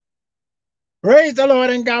Praise the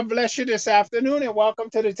Lord and God bless you this afternoon and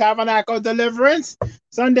welcome to the Tabernacle Deliverance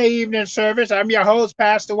Sunday evening service. I'm your host,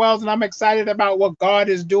 Pastor Wells, and I'm excited about what God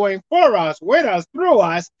is doing for us, with us, through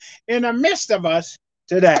us, in the midst of us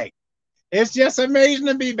today. It's just amazing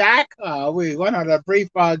to be back. We went on a brief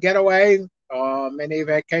getaway, mini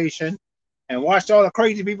vacation, and watched all the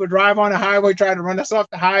crazy people drive on the highway, try to run us off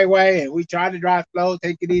the highway, and we tried to drive slow,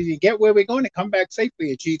 take it easy, get where we're going, and come back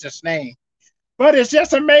safely in Jesus' name. But it's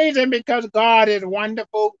just amazing because God is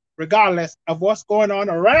wonderful, regardless of what's going on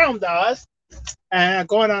around us and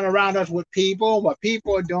going on around us with people, what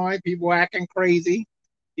people are doing, people acting crazy.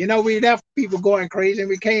 You know, we left people going crazy and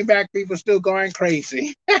we came back, people still going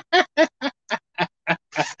crazy. But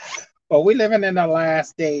we're living in the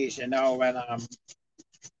last days, and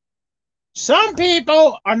some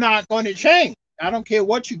people are not going to change. I don't care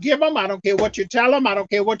what you give them, I don't care what you tell them, I don't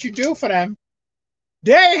care what you do for them.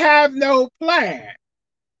 They have no plan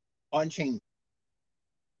on changing.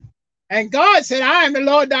 And God said, I am the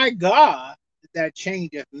Lord thy God that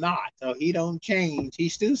changeth not. So he don't change. He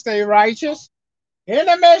still stay righteous. In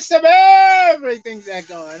the midst of everything that's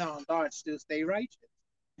going on, God still stay righteous.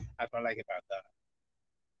 That's what I like about God.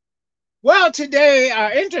 Well, today,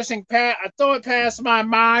 a thought passed my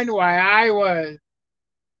mind while I was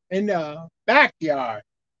in the backyard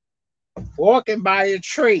walking by a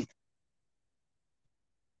tree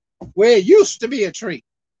where it used to be a tree.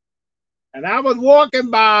 And I was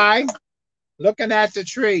walking by looking at the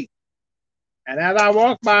tree. And as I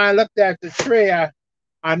walked by and looked at the tree,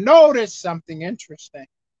 I noticed something interesting.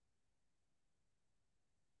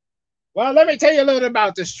 Well, let me tell you a little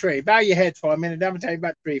about this tree. Bow your head for a minute. Let me tell you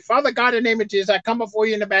about the tree. Father God, in the name of Jesus, I come before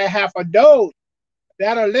you in the behalf of those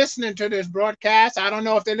that are listening to this broadcast. I don't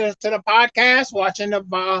know if they listen to the podcast, watching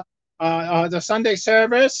the Sunday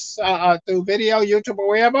service through video, YouTube, or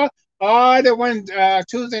wherever, or the one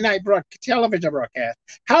Tuesday night television broadcast.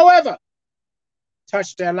 However,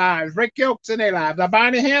 touch their lives, break yokes in their lives. I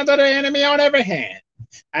bind the hands of the enemy on every hand.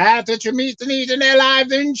 I ask that you meet the needs in their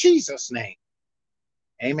lives in Jesus' name.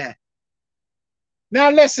 Amen. Now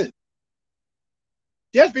listen,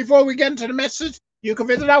 just before we get into the message, you can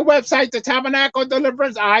visit our website, the Tabernacle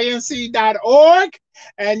Deliverance, inc.org,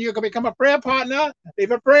 and you can become a prayer partner,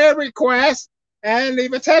 leave a prayer request, and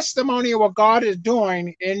leave a testimony of what God is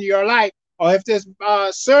doing in your life, or if this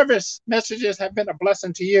service messages have been a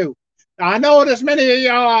blessing to you. Now, I know there's many of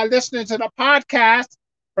y'all are listening to the podcast.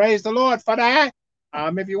 Praise the Lord for that.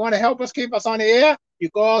 If you want to help us keep us on the air, you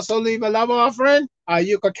can also leave a love offering.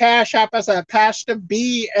 You can cash app us at Pastor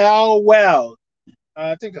B.L. Wells.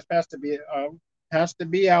 I think it's Pastor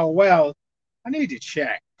B.L. Wells. I need to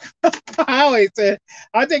check. I always say,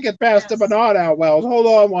 I think it's Pastor Bernard L. Wells. Hold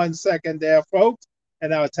on one second there, folks,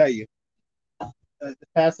 and I'll tell you.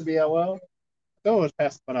 Pastor B.L. Wells? Oh, it's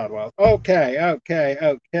Pastor Bernard Wells. Okay.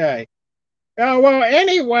 Well,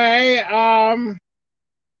 anyway,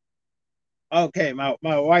 okay, my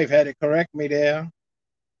wife had to correct me there.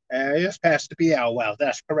 Yes, Pastor B.L. Wells.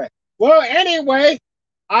 That's correct. Well, anyway,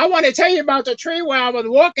 I want to tell you about the tree where I was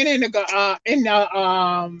walking in the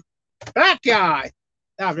backyard.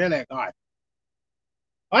 Not really a garden.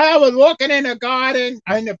 While I was walking in the garden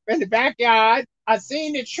in the backyard, I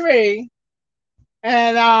seen the tree,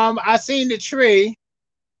 and I seen the tree.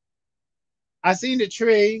 I seen the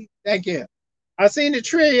tree. Thank you. I seen the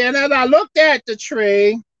tree, and as I looked at the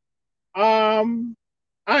tree, um,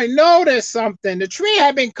 I noticed something. The tree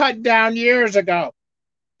had been cut down years ago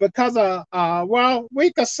because of well,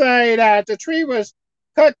 we could say that the tree was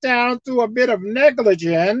cut down through a bit of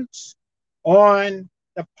negligence on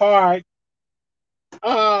the part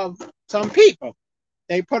of some people.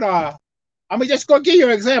 They put I'm gonna just go give you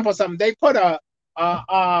an example of something. They put a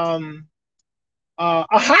um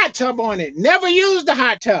a hot tub on it. Never used the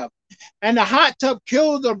hot tub, and the hot tub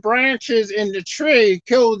killed the branches in the tree,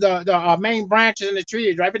 killed the main branches in the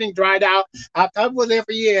tree. Everything dried out. Hot tub was there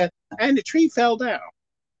for years, and the tree fell down,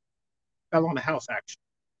 fell on the house actually.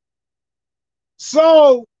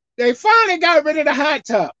 So they finally got rid of the hot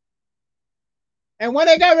tub. And when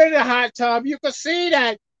they got rid of the hot tub, you could see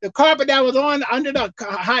that the carpet that was on under the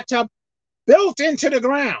hot tub built into the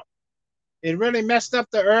ground. It really messed up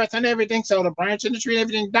the earth and everything, so the branch in the tree and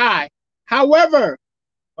everything died. However,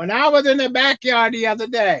 when I was in the backyard the other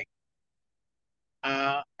day,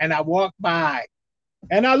 and I walked by,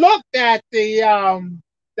 and I looked at the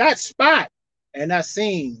that spot, and I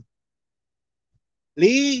seen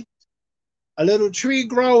leaves, a little tree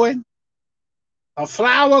growing, a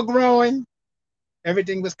flower growing,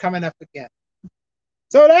 everything was coming up again.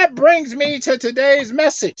 So that brings me to today's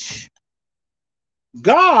message.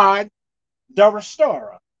 God, the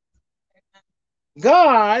restorer.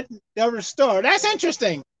 God, the restorer. That's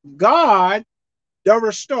interesting. God, the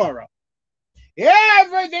restorer.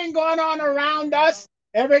 Everything going on around us,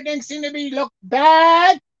 everything seems to be look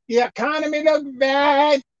bad. The economy look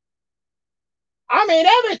bad. I mean,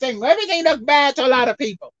 everything look bad to a lot of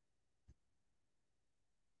people.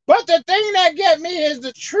 But the thing that get me is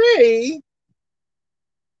the tree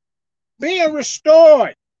being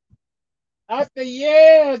restored after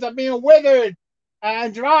years of being withered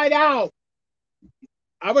and dried out.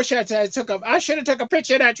 I wish I should have took a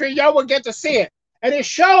picture of that tree. Y'all would get to see it. And it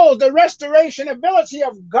shows the restoration ability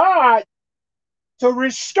of God to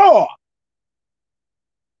restore.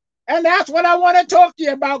 And that's what I want to talk to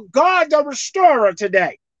you about, God the restorer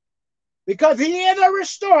today. Because he is a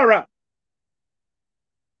restorer.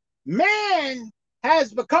 Man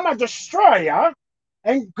has become a destroyer,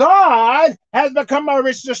 and God has become a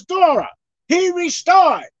restorer. He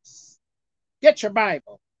restores. Get your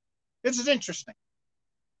Bible. This is interesting.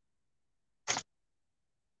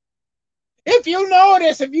 If you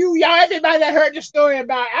notice, everybody that heard the story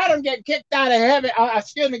about Adam getting kicked out of heaven,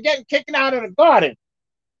 getting kicked out of the garden.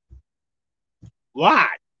 Why?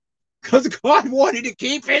 Because God wanted to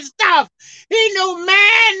keep his stuff. He knew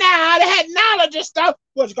man now that had knowledge of stuff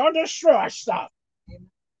was going to destroy stuff.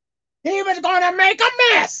 He was going to make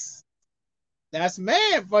a mess. That's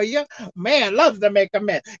man for you. Man loves to make a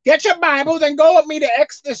mess. Get your Bibles and go with me to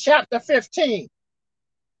Exodus chapter 15.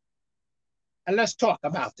 And let's talk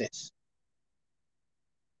about this.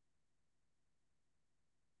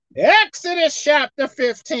 Exodus chapter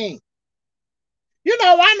 15. You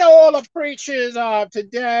know, I know all the preachers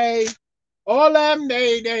today, all of them,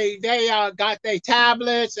 they got their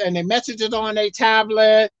tablets and their messages on their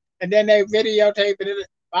tablet, and then they videotape it.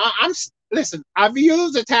 Listen, I've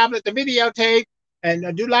used the tablet, the videotape, and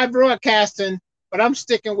I do live broadcasting, but I'm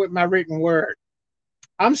sticking with my written word.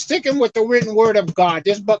 I'm sticking with the written word of God.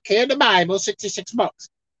 This book here, the Bible, $66.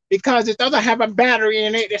 Because it doesn't have a battery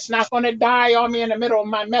in it. It's not going to die on me in the middle of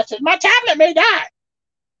my message. My tablet may die.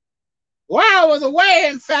 While I was away,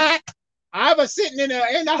 in fact, I was sitting in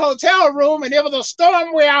the hotel room, and there was a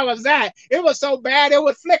storm where I was at. It was so bad, it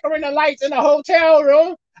was flickering the lights in the hotel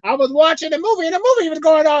room. I was watching the movie, and the movie was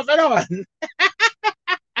going off and on.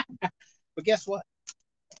 But guess what?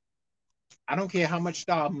 I don't care how much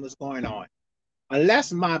storm was going on.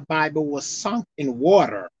 Unless my Bible was sunk in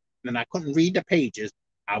water and I couldn't read the pages,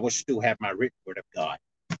 I would still have my written word of God.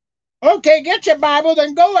 Okay, get your Bibles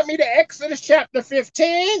and go with me to Exodus chapter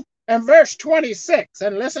 15 and verse 26.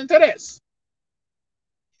 And listen to this.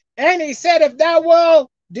 And he said, if thou wilt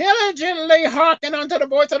diligently hearken unto the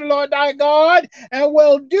voice of the Lord thy God, and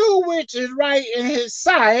will do which is right in his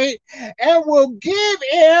sight, and will give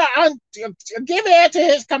ear to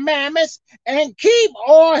his commandments, and keep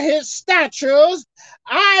all his statutes,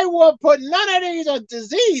 I will put none of these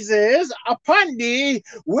diseases upon thee,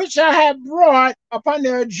 which I have brought upon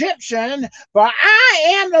the Egyptian, for I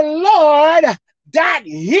am the Lord that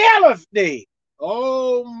healeth thee.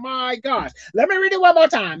 Oh my gosh. Let me read it one more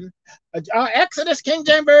time. Exodus, King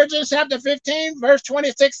James Version, chapter 15, verse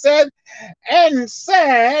 26 said, and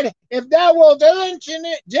said, if thou wilt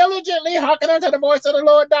diligently hearken unto the voice of the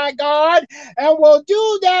Lord thy God, and will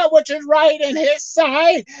do that which is right in his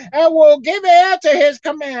sight, and will give ear to his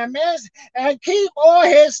commandments, and keep all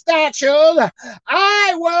his statutes,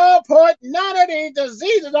 I will put none of these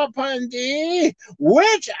diseases upon thee,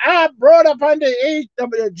 which I brought upon the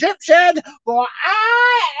Egyptian, for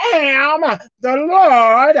I am the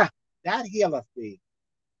Lord that healeth thee.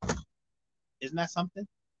 Isn't that something?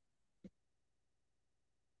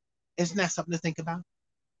 Isn't that something to think about?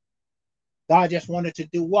 God just wanted to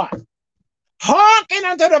do what? Hearken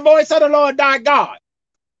unto the voice of the Lord thy God.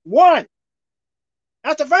 One.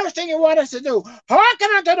 That's the first thing he wanted us to do. Hearken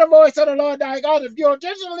unto the voice of the Lord thy God. If you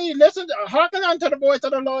diligently listen, hearken unto the voice of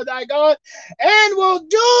the Lord thy God, and will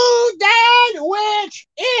do that which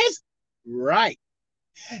is right.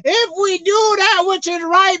 If we do that which is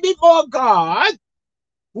right before God,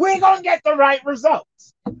 we're going to get the right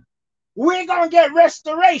results. We're going to get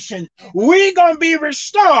restoration. We're going to be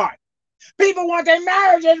restored. People want their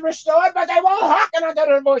marriages restored, but they won't hearken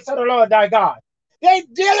unto the voice of the Lord thy God. They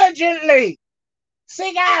diligently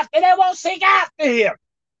seek after. They won't seek after him.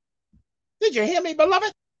 Did you hear me,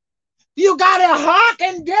 beloved? You got to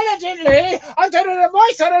hearken diligently unto the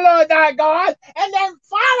voice of the Lord thy God, and then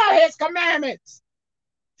follow his commandments.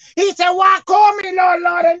 He said, why call me Lord,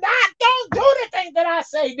 Lord, and I don't do the things that I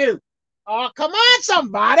say do. Oh, come on,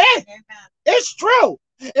 somebody. Amen. It's true.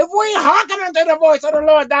 If we hearken unto the voice of the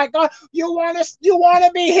Lord thy God, you want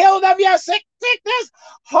to be healed of your sickness?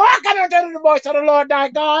 Hearken unto the voice of the Lord thy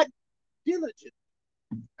God diligently.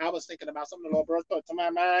 I was thinking about something the Lord brought to my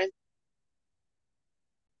mind.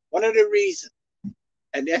 One of the reasons,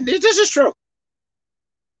 and this is true,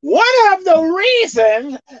 one of the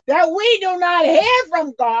reasons that we do not hear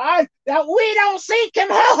from God, that we don't seek Him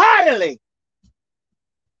wholeheartedly.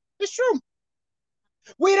 It's true.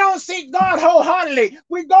 We don't seek God wholeheartedly.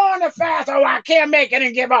 We go on the fast. Oh, I can't make it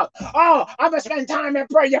and give up. Oh, I'm going to spend time in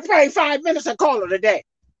prayer. You pray 5 minutes and call it a day.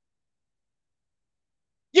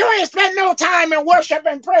 You ain't spend no time in worship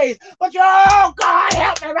and praise, but you, oh, God,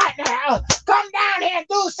 help me right now. Come down here and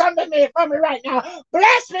do something for me right now.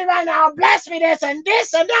 Bless me right now. Bless me this and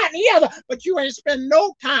that and the other. But you ain't spend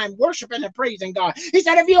no time worshiping and praising God. He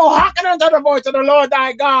said, if you hearken unto the voice of the Lord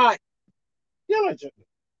thy God, diligently.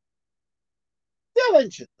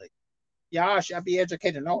 Yeah, I shall be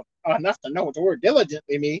educated enough to know what the word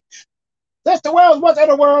diligently means. That's the word. What does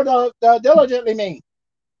the word diligently mean?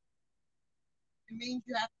 It means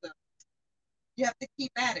you have to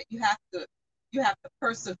keep at it. You have to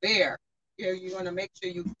persevere. You're going to make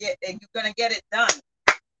sure you get, and you're going to get it done.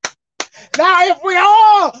 Now, if we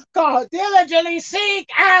all diligently seek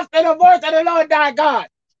after the voice of the Lord thy God,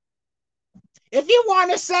 if you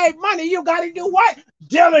want to save money, you got to do what?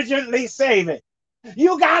 Diligently save it.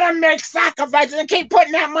 You got to make sacrifices and keep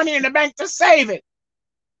putting that money in the bank to save it.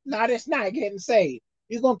 Now, it's not getting saved.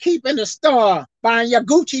 You're going to keep in the store buying your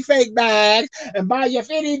Gucci fake bags and buy your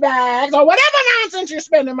Fitty bags or whatever nonsense you're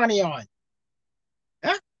spending money on.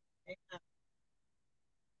 Huh?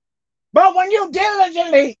 But when you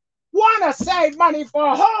diligently want to save money for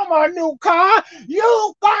a home or a new car,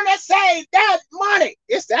 you're going to save that money.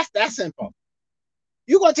 It's that simple.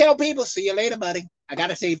 You're going to tell people, see you later, buddy. I got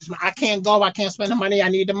to save this money. I can't go. I can't spend the money. I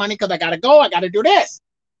need the money because I got to go. I got to do this.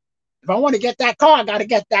 If I want to get that car, I got to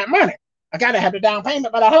get that money. I got to have the down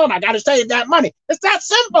payment for the home. I got to save that money. It's that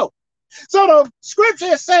simple. So the scripture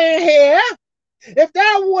is saying here, if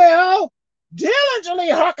thou will diligently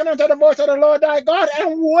hearken unto the voice of the Lord thy God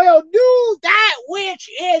and will do that which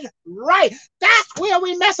is right. That's where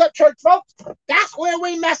we mess up, church folks. That's where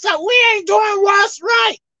we mess up. We ain't doing what's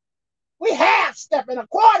right. We half stepping, a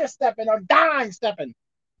quarter stepping, or dime stepping.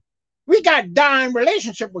 We got dime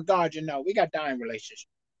relationship with God, you know. We got dime relationship.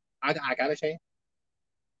 I gotta say,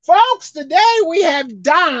 folks, today we have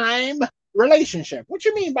dime relationship. What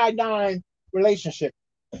you mean by dime relationship?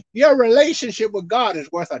 Your relationship with God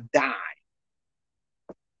is worth a dime.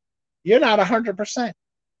 You're not 100%.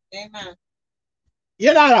 Amen.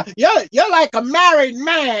 You're like a married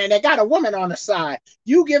man that got a woman on the side.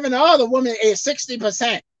 You giving the other woman a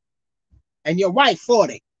 60%, and your wife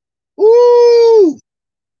 40. Ooh.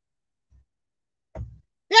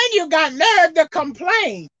 Then you got nerve to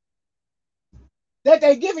complain that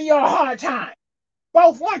they're giving you a hard time.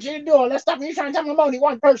 Both want you to do it. Let's stop. You're trying to tell them I'm only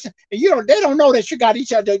one person, and they don't know that you got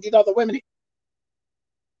each other, these other women.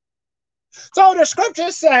 So the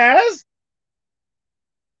scripture says,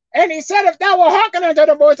 and he said, if thou wilt hearken unto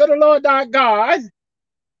the voice of the Lord thy God,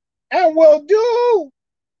 and will do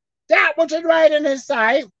that which is right in his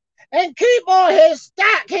sight, and keep all his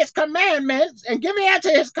commandments, and give ear to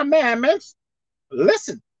his commandments,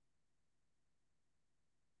 listen.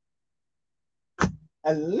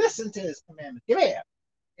 And listen to his commandments. Give ear.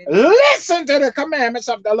 Listen to the commandments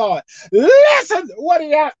of the Lord. Listen to what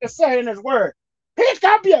he has to say in his word. Pick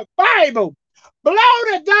up your Bible, blow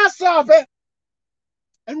the dust off it,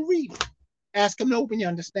 and read it. Ask him to open your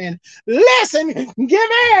understanding. Listen, give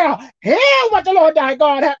ear. Hear what the Lord thy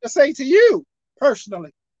God has to say to you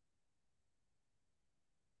personally.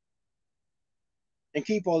 And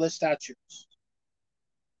keep all his statutes.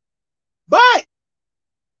 But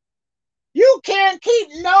you can't keep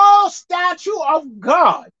no statute of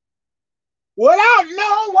God without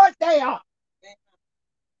knowing what they are.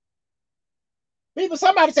 People,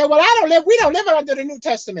 somebody say, well, we don't live under the New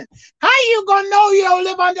Testament. How you going to know you don't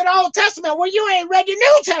live under the Old Testament when you ain't read the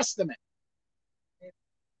New Testament?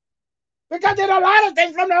 Because there's a lot of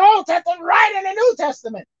things from the Old Testament right in the New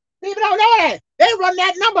Testament. People don't know that. They run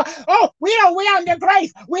that number. Oh, we under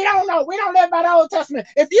grace. We don't know. We don't live by the Old Testament.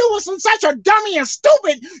 If you was such a dummy and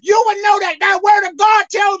stupid, you would know that word of God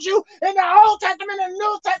tells you in the Old Testament and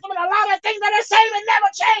New Testament, a lot of things that are saying it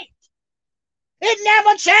never changed. It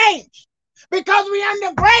never changed. Because we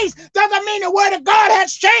under grace doesn't mean the word of God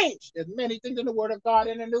has changed. There's many things in the word of God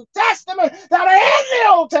in the New Testament that are in the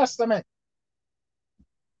Old Testament.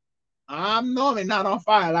 I'm normally not on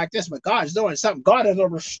fire like this, but God's doing something. God is a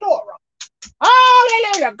restorer.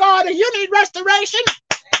 Hallelujah. God, you need restoration.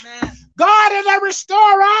 Amen. God is a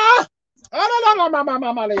restorer. God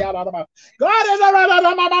is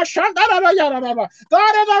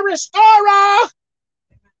a restorer.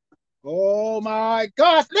 Oh my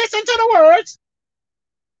God. Listen to the words.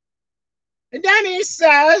 And then he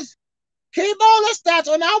says, keep all the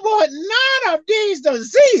stats, and I want none of these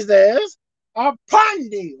diseases upon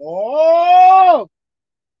thee. Oh,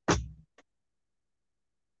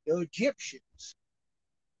 the Egyptians,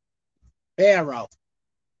 Pharaoh,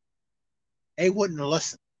 they wouldn't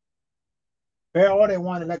listen. Pharaoh, they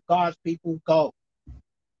wanted to let God's people go.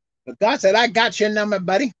 But God said, I got your number,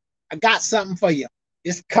 buddy. I got something for you.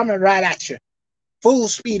 It's coming right at you. Full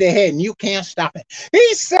speed ahead, and you can't stop it.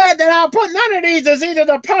 He said that I'll put none of these diseases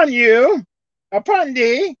upon you, upon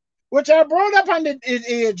thee, which I brought upon the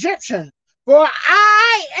Egyptians. For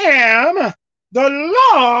I am the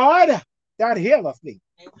Lord that healeth thee.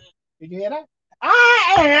 Amen. Did you hear that?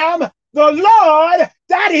 I am the Lord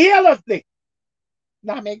that healeth thee.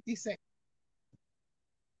 Now make these sick.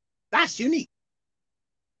 That's unique.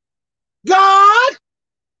 God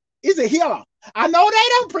is a healer. I know they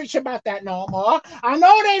don't preach about that no more. I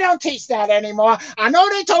know they don't teach that anymore. I know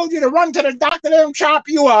they told you to run to the doctor, let them chop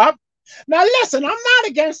you up. Now listen, I'm not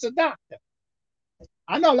against the doctor.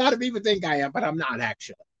 I know a lot of people think I am, but I'm not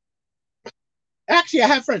actually. Actually, I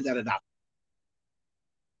have friends that are doctors.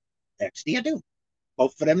 Actually, I do.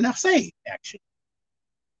 Both of them not saved, actually.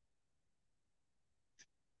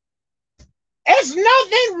 It's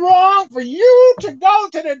nothing wrong for you to go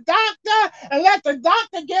to the doctor and let the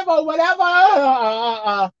doctor give her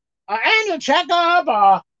whatever annual checkup,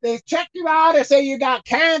 or they check you out and say you got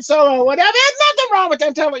cancer or whatever. There's nothing wrong with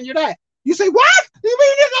them telling you that. You say, what? You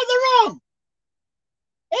mean there's nothing wrong?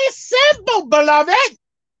 It's simple, beloved.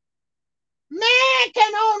 Man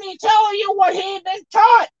can only tell you what he's been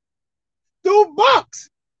taught through books.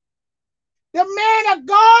 The man of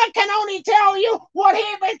God can only tell you what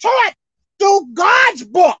he's been taught through God's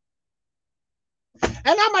book. And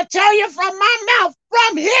I'm going to tell you from my mouth,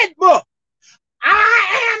 from his book.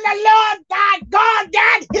 I am the Lord thy God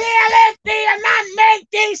that healeth thee, and I make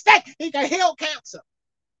thee sick. He can heal cancer.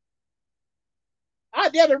 I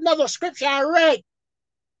did another scripture I read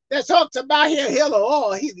that talks about he healed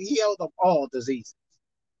all. He healed of all diseases.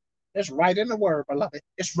 It's right in the word, beloved.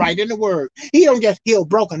 It's right in the word. He don't just heal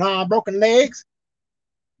broken arm, broken legs.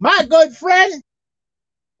 My good friend,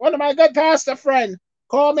 one of my good pastor friends,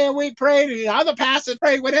 called me and we prayed, and the other pastors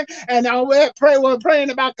prayed with him, and we're praying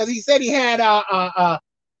about, because he said he had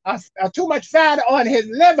too much fat on his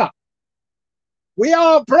liver. We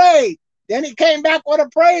all prayed. Then he came back with a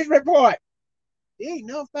praise report. There ain't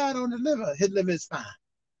no fat on the liver. His liver is fine.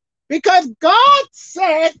 Because God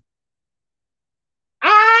said,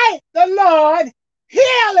 I, the Lord,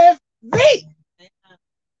 healeth thee.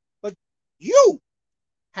 But you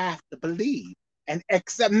have to believe and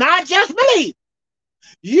accept, not just believe.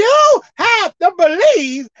 You have to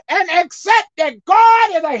believe and accept that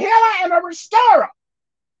God is a healer and a restorer.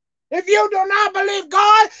 If you do not believe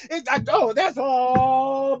God, that's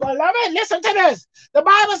all, beloved. Listen to this. The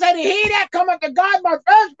Bible said, he that cometh to God must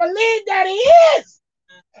first believe that he is.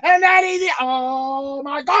 And that he, oh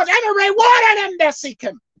my God, and a reward of them that seek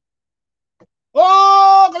him.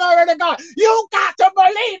 Oh, glory to God. You got to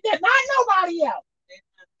believe this, not nobody else.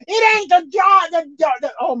 It ain't the job,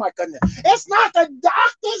 oh my goodness. It's not the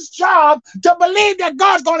doctor's job to believe that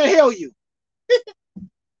God's going to heal you.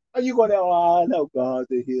 Are you going to, I know God's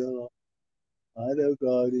a healer. I know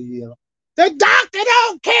God's a healer. The doctor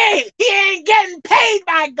don't care. He ain't getting paid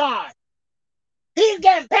by God. He's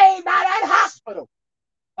getting paid by that hospital.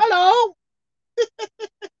 Hello?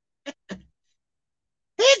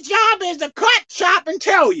 His job is to cut, chop, and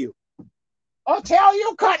tell you. Or tell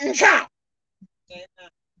you cut and chop.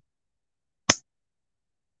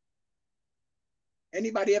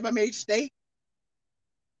 Anybody ever made steak?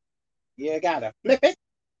 You gotta flip it.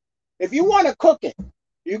 If you want to cook it,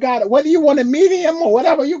 you gotta, whether you want a medium or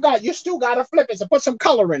whatever you got, you still gotta flip it to put some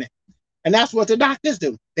color in it. And that's what the doctors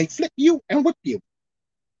do. They flip you and whip you.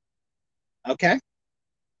 Okay?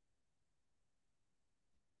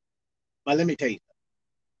 But let me tell you,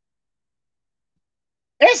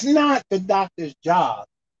 it's not the doctor's job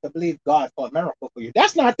to believe God for a miracle for you.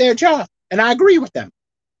 That's not their job. And I agree with them.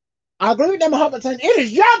 I agree with them 100%. It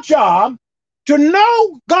is your job to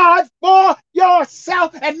know God for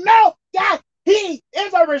yourself and know that he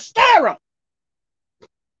is a restorer.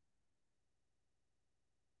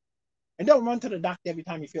 And don't run to the doctor every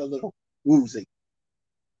time you feel a little woozy.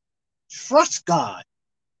 Trust God.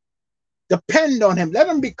 Depend on him. Let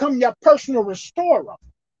him become your personal restorer.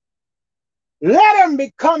 Let him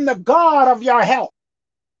become the God of your health.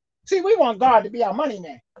 See, we want God to be our money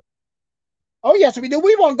man. Oh, yes, we do.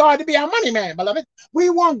 We want God to be our money man, beloved. We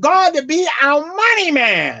want God to be our money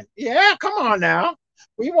man. Yeah, come on now.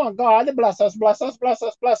 We want God to bless us, bless us, bless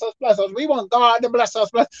us, bless us, bless us. We want God to bless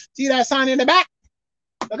us, bless. See that sign in the back?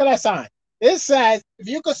 Look at that sign. It says, if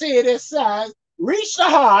you can see it, it says, reach the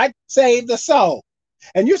heart, save the soul.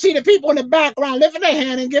 And you see the people in the background lifting their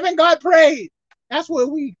hand and giving God praise. That's where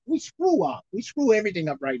we screw up. We screw everything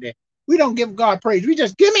up right there. We don't give God praise. We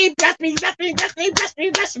just give me, bless me, bless me, bless me, bless me,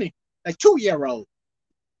 bless me. Like 2-year-old.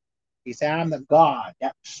 He said, I'm the God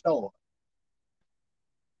that restores.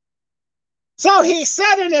 So he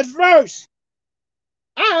said in this verse,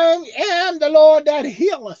 I am the Lord that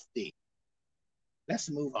healeth thee. Let's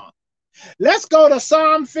move on. Let's go to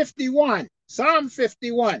Psalm 51. Psalm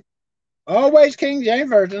 51. Always King James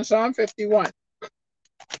Version, Psalm 51.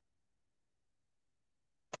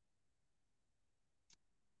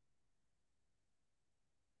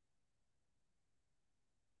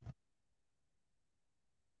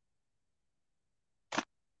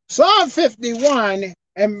 Psalm 51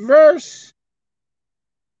 and verse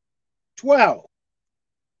 12.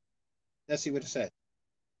 Let's see what it says.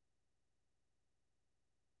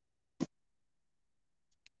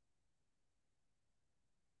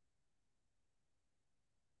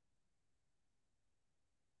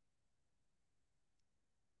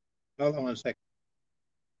 Hold on 1 second.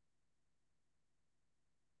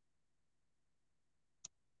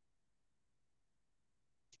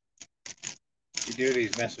 You do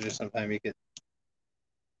these messages sometimes you get.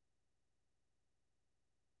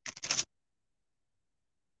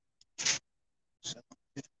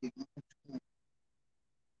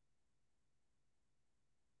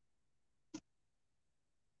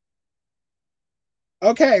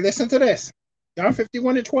 Okay, listen to this. John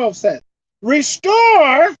 51 and 12 says,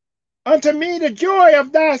 restore unto me the joy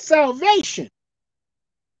of thy salvation.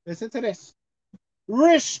 Listen to this.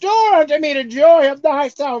 Restore unto me the joy of thy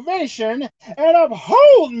salvation and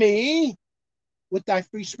uphold me with thy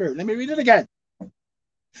free spirit. Let me read it again.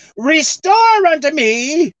 Restore unto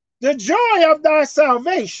me the joy of thy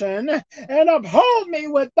salvation and uphold me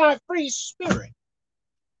with thy free spirit.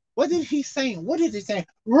 What is he saying? What is he saying?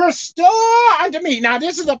 Restore unto me. Now,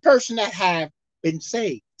 this is a person that have been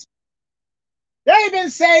saved. They've been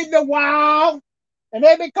saved a while, and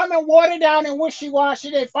they're becoming watered down and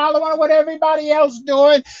wishy-washy. They following what everybody else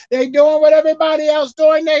doing. They doing what everybody else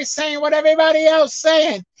doing. They saying what everybody else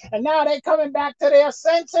saying. And now they coming back to their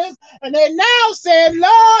senses, and they now saying,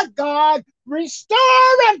 Lord God, restore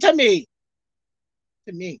unto me.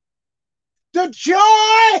 To me. The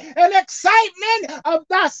joy and excitement of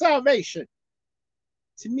thy salvation.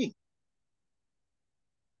 To me.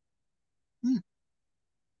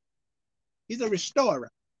 He's a restorer.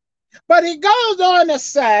 But he goes on to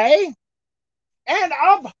say, and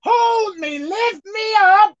uphold me, lift me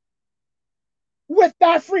up with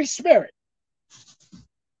thy free spirit.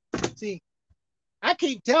 See, I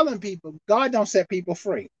keep telling people, God don't set people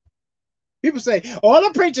free. People say, all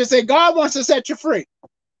the preachers say, God wants to set you free.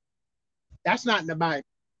 That's not in the Bible.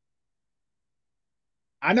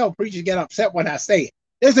 I know preachers get upset when I say it.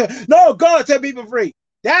 They say, no, God set people free.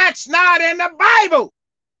 That's not in the Bible.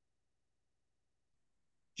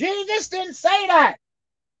 Jesus didn't say that.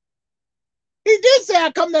 He did say,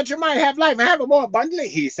 I come that you might have life and have it more abundantly.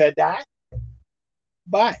 He said that.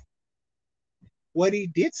 But what he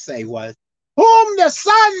did say was, whom the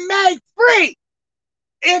Son made free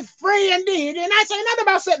is free indeed. And I say nothing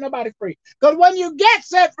about setting nobody free. Because when you get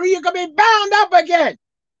set free, you can be bound up again.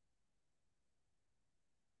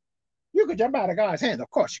 You could jump out of God's hand. Of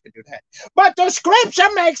course you can do that. But the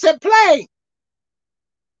scripture makes it plain.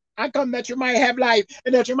 I come that you might have life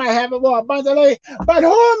and that you might have it more abundantly. But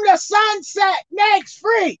whom the Son set makes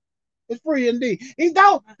free is free indeed. It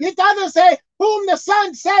doesn't say whom the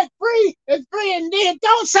Son set free is free indeed. It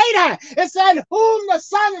don't say that. It said whom the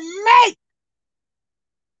Son make.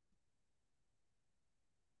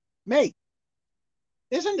 Make.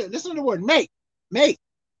 Listen to the word make. Make.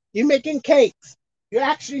 You're making cakes. You're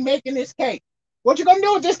actually making this cake. What you gonna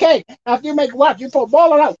do with this cake after you make what? You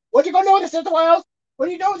boil it out. What you gonna do with it, Sister Wells? What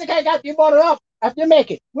do you do with the cake after you boil it up? After you make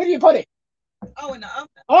it? Where do you put it? Oh, in the oven.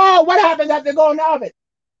 Oh, what happens after you go in the oven?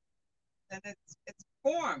 Then it's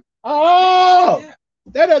formed. Oh, yeah.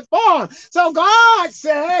 Then it's formed. So God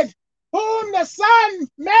said, whom the Son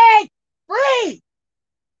make free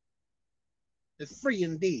is free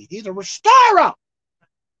indeed. He's a restorer.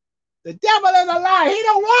 The devil is a lie. He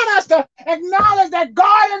don't want us to acknowledge that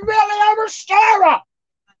God is really a restorer.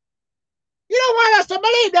 He don't want us to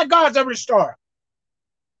believe that God's a restorer.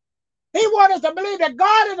 He wants us to believe that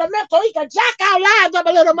God is a myth so he can jack our lives up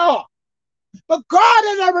a little more. But God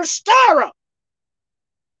is a restorer.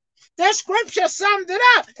 That scripture sums it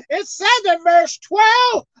up. It says in verse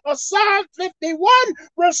 12 of Psalm 51,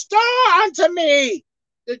 restore unto me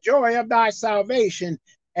the joy of thy salvation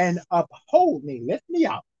and uphold me, lift me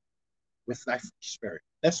up with thy free spirit.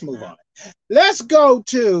 Let's move on. Let's go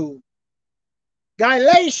to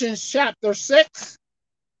Galatians chapter 6.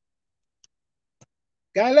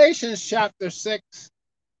 Galatians chapter 6.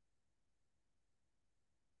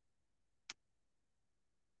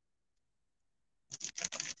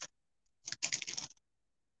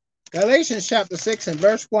 Galatians chapter 6 and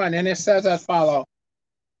verse 1, and it says as follows.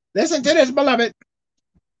 Listen to this, beloved.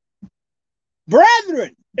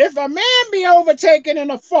 Brethren, if a man be overtaken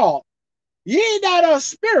in a fault, ye that are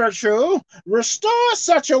spiritual, restore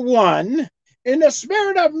such a one in the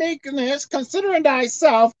spirit of meekness, considering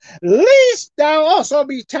thyself, lest thou also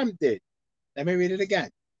be tempted. Let me read it again.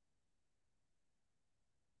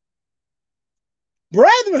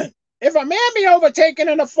 Brethren, if a man be overtaken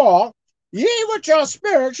in a fault, ye which are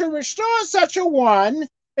spiritual, restore such a one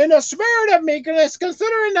in the spirit of meekness,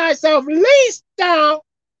 considering thyself, lest thou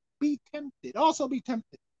be tempted. Also be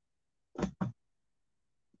tempted.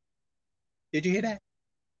 Did you hear that?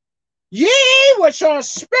 Ye which are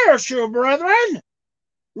spiritual, brethren,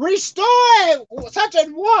 restore such a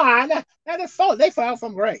one that they fell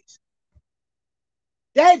from grace.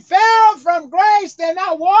 They fell from grace. They're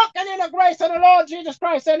not walking in the grace of the Lord Jesus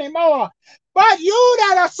Christ anymore. But you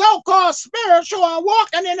that are so-called spiritual are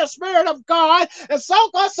walking in the Spirit of God and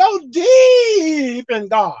so-called so deep in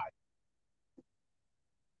God.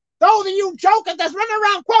 Those of you jokers that's running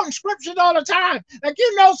around quoting scriptures all the time, like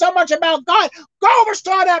you know so much about God, go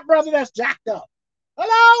restore that brother that's jacked up.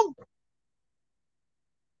 Hello?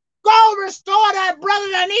 Go restore that brother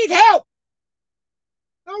that needs help.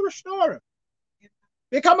 Go restore him.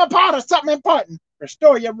 Become a part of something important.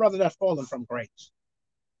 Restore your brother that's fallen from grace.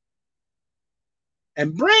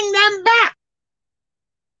 And bring them back.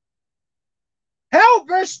 Help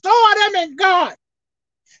restore them in God.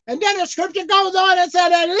 And then the scripture goes on and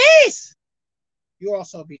said, at least you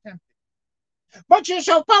also be tempted. But you're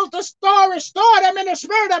supposed to restore them in the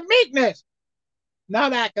spirit of meekness.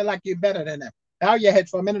 Not acting like you're better than them. Bow your head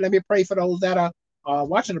for a minute. Let me pray for those that are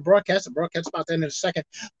watching the broadcast. The broadcast is about to end in a second.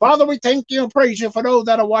 Father, we thank you and praise you for those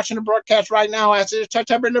that are watching the broadcast right now. I ask you to touch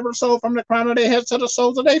every living soul from the crown of their heads to the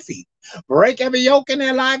soles of their feet. Break every yoke in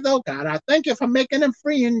their life, though, God. I thank you for making them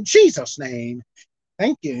free in Jesus' name.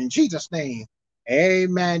 Thank you in Jesus' name.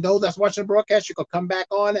 Amen. Those that's watching the broadcast, you can come back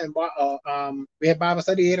on and we have Bible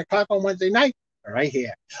study 8 o'clock on Wednesday night right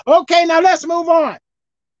here. Okay, now let's move on.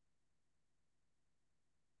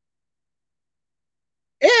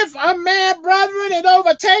 If a man, brethren, is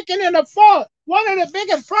overtaken in a fault, one of the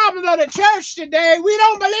biggest problems of the church today, we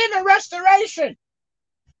don't believe in restoration.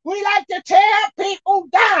 We like to tear people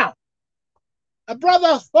down. A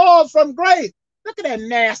brother falls from grace. Look at that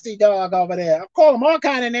nasty dog over there. I call him all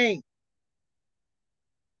kind of names.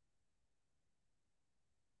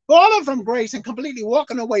 Falling from grace and completely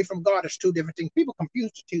walking away from God is two different things. People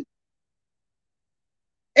confuse the two.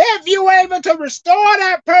 If you're able to restore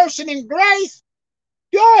that person in grace,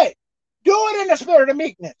 do it. Do it in the spirit of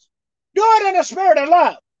meekness. Do it in the spirit of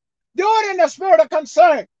love. Do it in the spirit of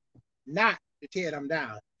concern. Not to tear them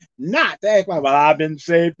down. Not to act like, well, I've been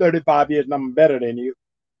saved 35 years and I'm better than you.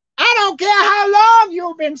 I don't care how long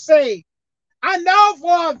you've been saved. I know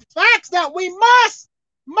for facts that we must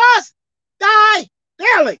die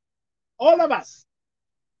daily. All of us.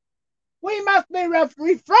 We must be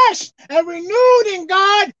refreshed and renewed in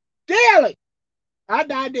God daily. I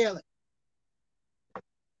die daily.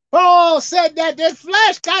 Paul said that this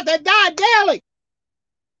flesh got to die daily.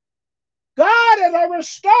 God is a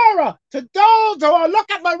restorer to those who are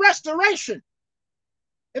looking for restoration.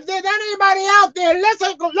 If there's anybody out there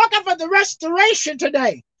looking for the restoration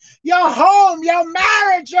today, your home, your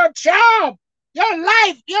marriage, your job, your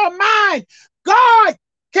life, your mind, God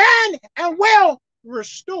can and will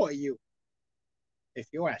restore you. If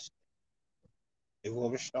you ask it, it will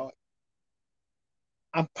restore you.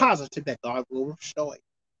 I'm positive that God will restore you.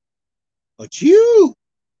 But you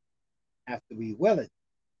have to be willing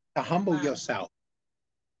to humble yourself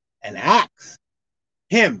and ask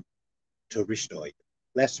Him to restore you.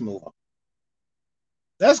 Let's move on.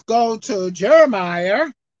 Let's go to Jeremiah.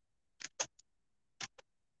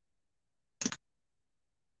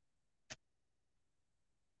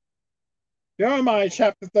 Jeremiah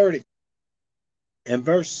chapter 30 and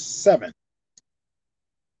verse 7.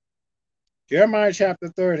 Jeremiah chapter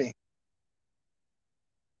 30.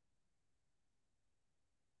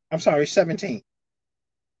 I'm sorry, 17.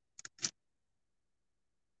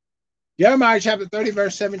 Jeremiah chapter 30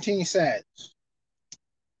 verse 17 says,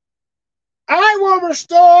 I will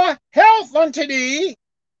restore health unto thee,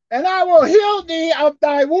 and I will heal thee of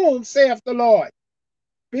thy wounds, saith the Lord.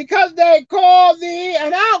 Because they call thee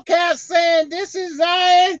an outcast, saying, this is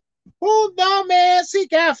Zion, whom no man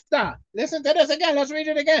seek after. Listen to this again. Let's read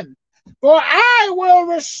it again. For I will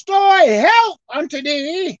restore health unto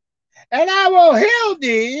thee, and I will heal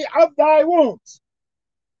thee of thy wounds,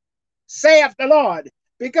 saith the Lord.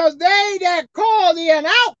 Because they that call thee an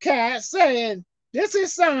outcast, saying, this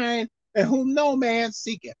is sign, and whom no man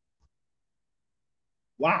seeketh.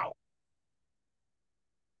 Wow.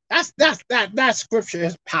 That scripture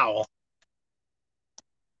is powerful.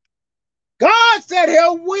 God said he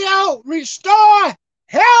will restore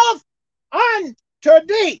health unto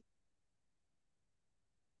thee,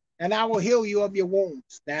 and I will heal you of your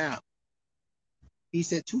wounds. Now, he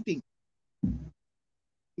said two things.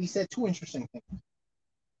 He said two interesting things.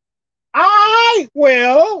 I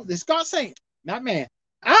will, this is God saying, not man,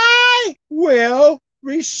 I will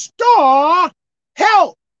restore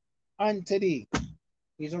health unto thee.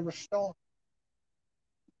 He's a restorer.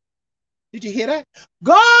 Did you hear that?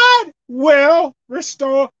 God will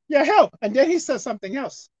restore your health. And then he says something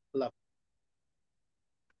else. Love.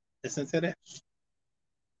 Listen to this.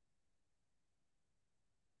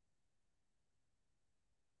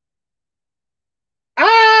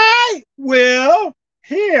 I will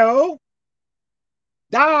heal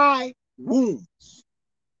thy wounds.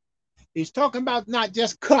 He's talking about not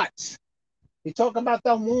just cuts. He's talking about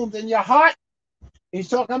the wounds in your heart. He's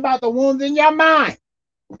talking about the wounds in your mind.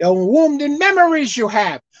 The wounded memories you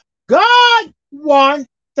have. God wants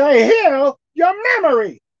to heal your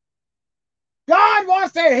memory. God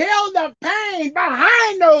wants to heal the pain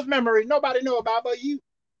behind those memories nobody knows about but you.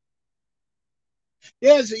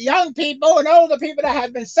 There's young people and older people that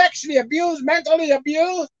have been sexually abused, mentally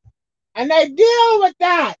abused, and they deal with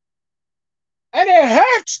that. And it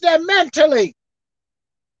hurts them mentally.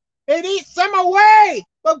 It eats them away.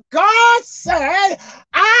 But God said,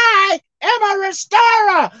 I am a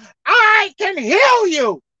restorer. I can heal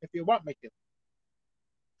you if you want me to.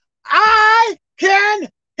 I can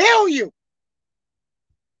heal you.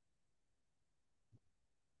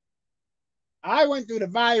 I went through the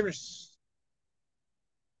virus.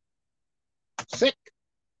 Sick.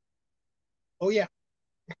 Oh, yeah.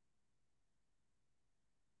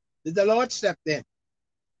 The Lord stepped in.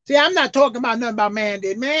 See, I'm not talking about nothing about man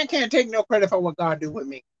did. Man can't take no credit for what God did with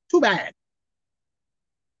me. Too bad.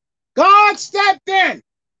 God stepped in.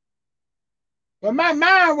 When my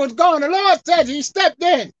mind was gone, the Lord said he stepped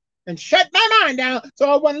in and shut my mind down so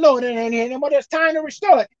I wasn't loaded in here. And when it's time to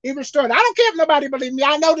restore it, he restored it. I don't care if nobody believes me.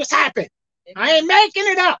 I know this happened. I ain't making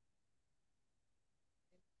it up.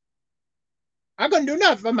 I couldn't do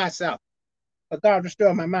nothing for myself. But God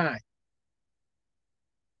restored my mind.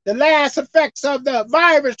 The last effects of the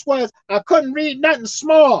virus was I couldn't read nothing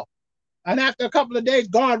small. And after a couple of days,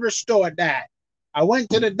 God restored that. I went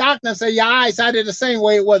to the doctor and said, your eyesight is the same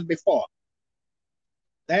way it was before.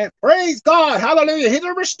 Then praise God. Hallelujah. He's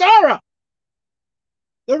a restorer.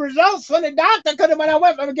 The results from the doctor could have when I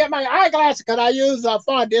went to get my eyeglasses, because I use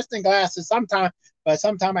far distant glasses sometimes, but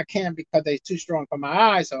sometimes I can't because they're too strong for my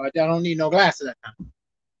eyes, so I don't need no glasses at that time.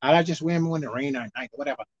 I just wear them when the rain or night,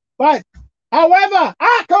 whatever. But however,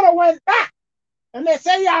 I could have went back and they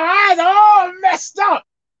say your eyes are all messed up.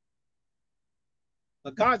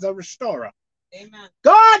 But God's a restorer. Amen.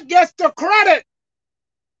 God gets the credit.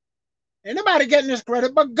 Ain't nobody getting this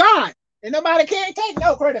credit but God. And nobody can't take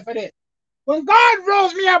no credit for this. When God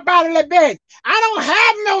rolls me up out of the bed, I don't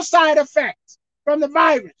have no side effects from the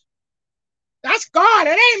virus. That's God.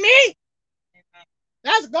 It ain't me.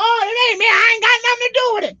 That's God. It ain't me. I ain't got nothing to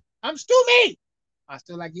do with it. I'm still me. I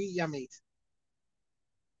still like to eat yummies.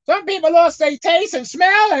 Some people lost their taste and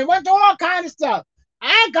smell and went through all kinds of stuff.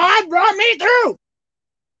 And God brought me through.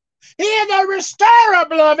 He is a restorer,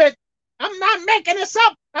 beloved. I'm not making this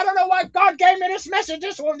up. I don't know why God gave me this message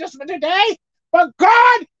just for today, but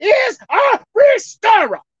God is a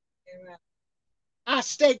restorer. Amen. I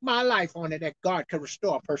stake my life on it that God can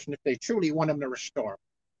restore a person if they truly want him to restore.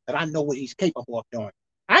 That I know what he's capable of doing.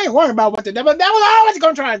 I ain's worried about what the devil's always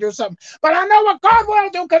going to try and do something. But I know what God will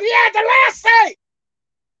do because he had the last say.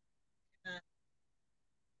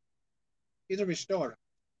 He's a restorer.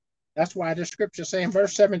 That's why the scripture saying in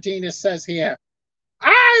verse 17, it says here,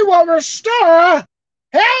 I will restore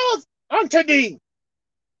health unto thee,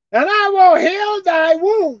 and I will heal thy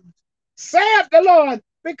wounds, saith the Lord,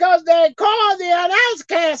 because they call thee an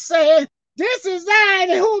outcast, saying, this is thine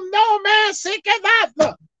whom no man seeketh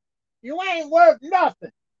after. You ain't worth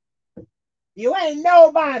nothing. You ain't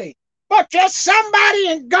nobody, but just somebody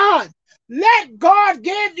in God. Let God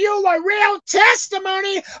give you a real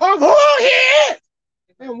testimony of who he is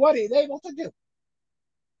and what he's able to do.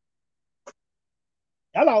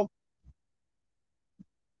 Hello.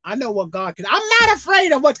 I know what God can. I'm not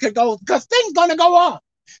afraid of what could go, because things going to go on.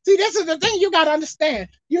 See, this is the thing you got to understand.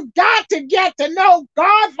 You got to get to know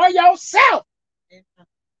God for yourself.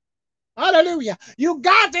 Hallelujah. You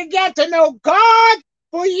got to get to know God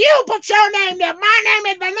for you. Put your name there. My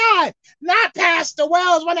name is Bernard, not Pastor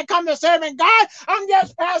Wells when it comes to serving God. I'm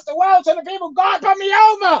just Pastor Wells to the people God put me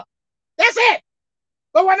over. That's it.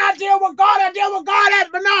 But when I deal with God, I deal with God as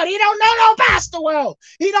Bernard. He don't know no Pastor Wells.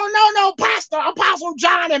 He don't know no Pastor, Apostle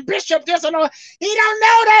John, and Bishop this and all. He don't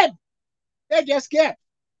know them. They just get.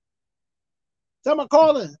 Some are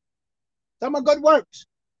calling. Some are good works.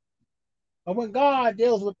 But when God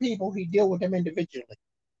deals with people, he deals with them individually.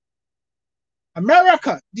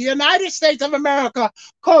 America, the United States of America,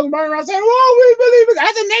 calls around and saying, oh, we believe in,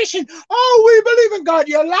 as a nation, oh, we believe in God.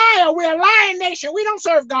 You're a liar. We're a lying nation. We don't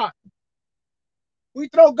serve God. We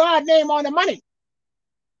throw God's name on the money.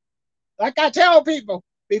 Like I tell people,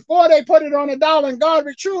 before they put it on a dollar and God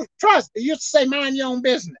we trust, they used to say, mind your own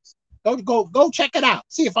business. Go check it out.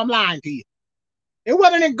 See if I'm lying to you. It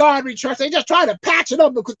wasn't in God we trust. They just try to patch it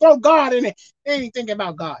up and throw God in it. They ain't thinking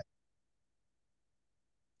about God.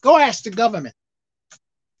 Go ask the government.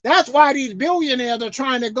 That's why these billionaires are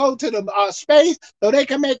trying to go to the space so they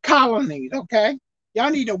can make colonies, okay?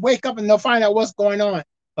 Y'all need to wake up and find out what's going on.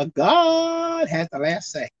 But God has the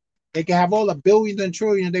last say. They can have all the billions and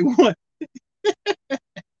trillions they want.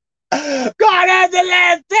 God has the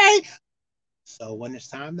last say. So when it's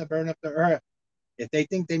time to burn up the earth, if they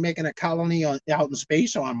think they're making a colony out in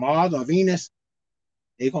space or on Mars or Venus,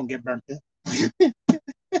 they're going to get burnt up.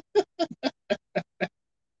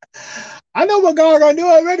 I know what God's going to do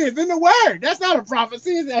already. It's in the Word. That's not a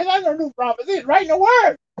prophecy. That's not no new prophecy. It's right in the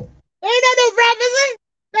Word. Ain't that no prophecy?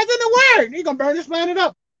 That's in the Word. He's going to burn this planet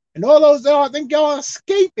up. And all those I think y'all are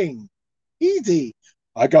escaping. Easy.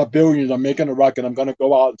 I got billions. I'm making a rocket. I'm going to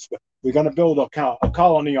go out. We're going to build a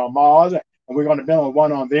colony on Mars. And we're going to build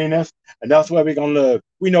one on Venus. And that's where we're going to live.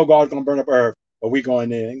 We know God's going to burn up Earth. But we're going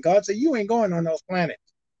there. And God said, you ain't going on those planets.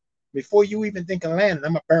 Before you even think of landing,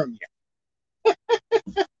 I'm going to burn you.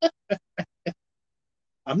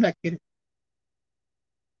 I'm not kidding.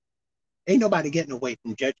 Ain't nobody getting away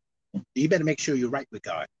from judgment. You better make sure you're right with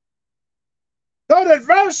God. So the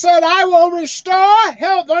verse said, I will restore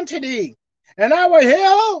health unto thee, and I will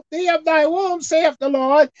heal thee of thy wounds, saith the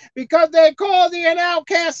Lord, because they call thee an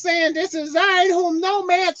outcast, saying, this is thine whom no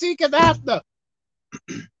man seeketh after.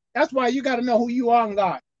 That's why you got to know who you are in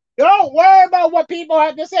God. Don't worry about what people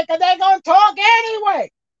have to say, because they're going to talk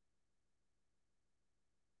anyway.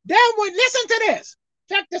 Then listen to this.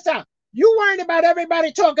 Check this out. You worried about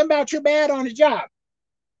everybody talking about you bad on the job.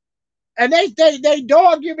 And they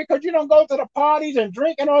dog you because you don't go to the parties and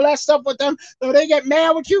drink and all that stuff with them. So they get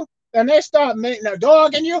mad with you. And they start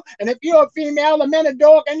dogging you. And if you're a female, the men are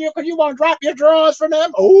dogging you because you want to drop your drawers for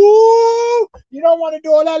them. Ooh, you don't want to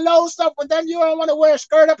do all that low stuff with them. You don't want to wear a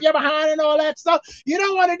skirt up your behind and all that stuff. You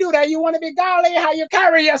don't want to do that. You want to be godly how you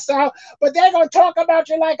carry yourself. But they're going to talk about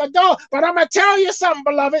you like a dog. But I'm going to tell you something,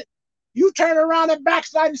 beloved. You turn around and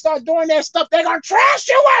backslide and start doing that stuff, they're going to trash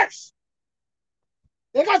you worse.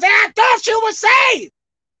 They're going to say, I thought you were saved.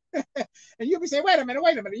 And you'll be saying, wait a minute.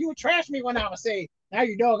 You trashed me when I was saved. Now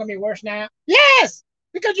you're dogging me worse now? Yes,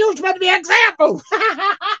 because you were supposed to be an example.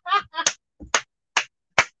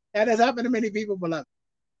 That has happened to many people, beloved.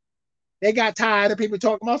 They got tired of people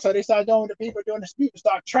talking about, so they started doing the people doing the people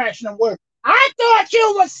start trashing them worse. I thought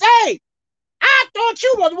you were saved. I thought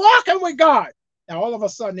you was walking with God. Now all of a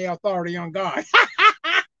sudden, the authority on God.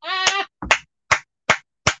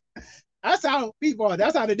 That's how people are.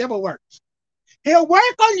 That's how the devil works. He'll work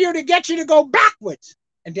on you to get you to go backwards,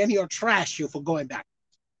 and then he'll trash you for going backwards.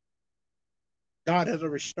 God is a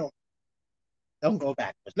restorer. Don't go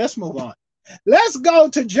backwards. Let's move on. Let's go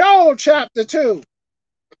to Joel chapter 2.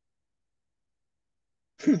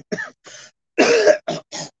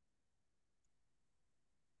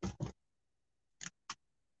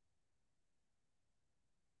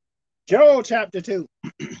 Joel chapter 2.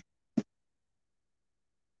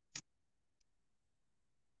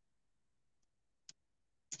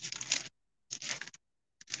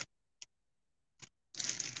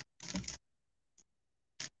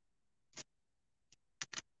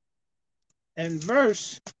 And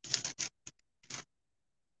verse.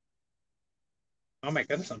 Oh my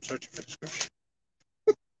goodness, I'm searching for the scripture.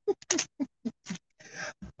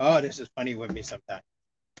 Oh, this is funny with me sometimes.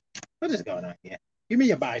 What is going on here? Give me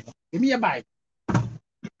your Bible. Give me your Bible.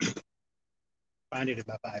 Find it in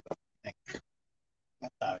my Bible. Thank you. I'm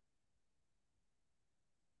sorry.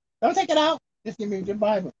 Don't take it out. Just give me your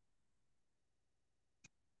Bible.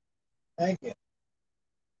 Thank you.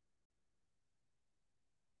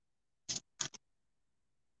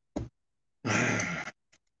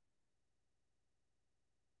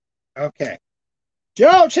 Okay.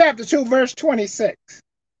 Job chapter 2, verse 26.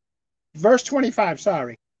 Verse 25,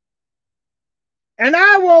 sorry. And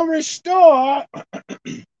I will restore,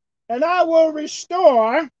 and I will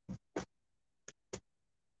restore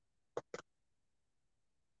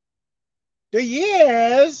the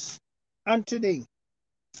years unto thee.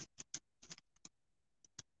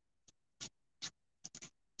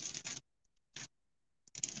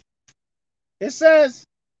 It says,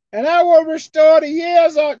 and I will restore the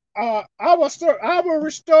years I will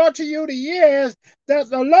restore to you the years that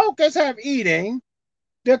the locusts have eaten,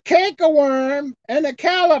 the cankerworm and the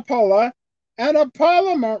caterpillar and the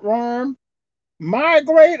parliament worm, my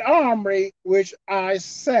great army which I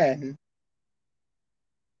send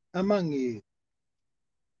among you.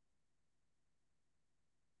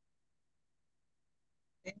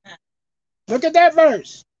 Amen. Look at that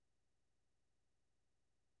verse.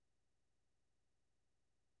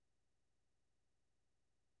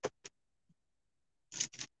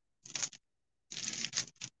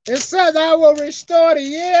 It says, I will restore the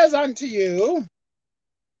years unto you.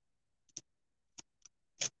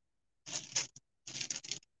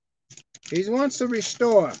 He wants to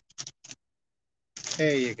restore.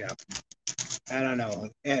 There you go. I don't know.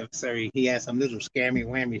 Yeah, sorry, he has some little scammy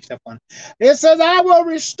whammy stuff on. It says, I will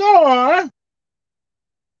restore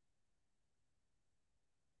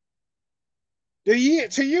to you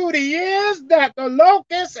the years that the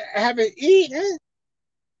locusts have eaten.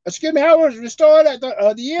 Excuse me, I will restore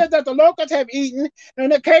the years that the locusts have eaten,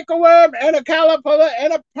 and the cankerworm, and the caterpillar,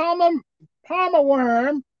 and the palmer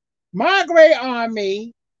worm, my great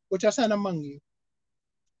army, which I sent among you.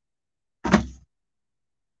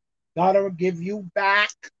 God will give you back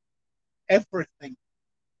everything.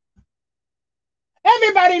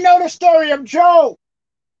 Everybody know the story of Job,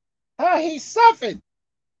 how he suffered.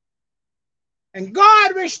 And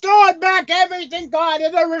God restored back everything. God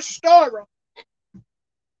is a restorer.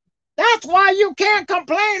 That's why you can't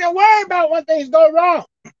complain and worry about when things go wrong.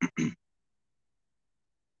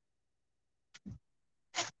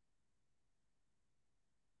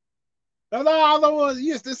 The other ones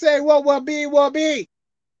used to say, what will be, will be.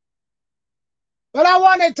 But I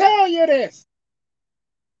want to tell you this.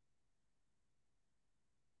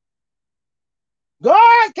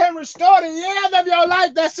 God can restore the years of your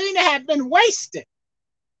life that seem to have been wasted.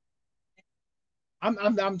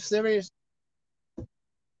 I'm serious.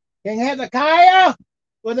 King Hezekiah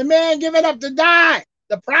was a man given up to die.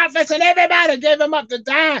 The prophets and everybody gave him up to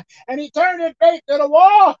die. And he turned his face to the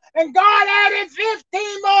wall. And God added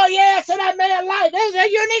 15 more years to that man's life. This is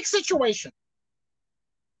a unique situation.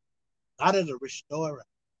 God is a restorer.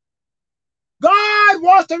 God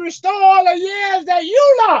wants to restore all the years that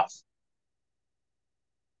you lost.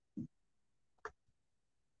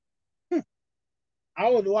 I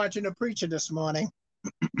was watching a preacher this morning.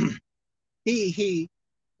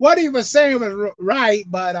 What he was saying was right,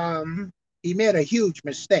 but he made a huge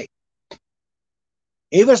mistake.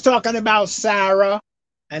 He was talking about Sarah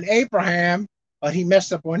and Abraham, but he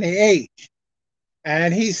messed up on the age.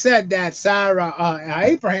 And he said that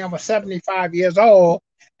Abraham was 75 years old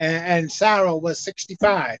and Sarah was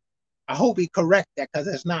 65. I hope he correct that because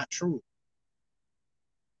it's not true.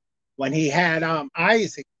 When he had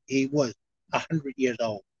Isaac, he was 100 years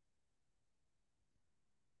old.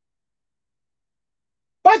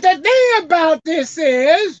 But the thing about this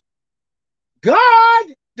is, God,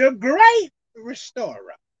 the great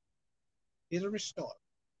restorer, is a restorer.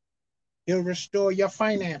 He'll restore your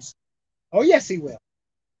finances. Oh, yes, he will.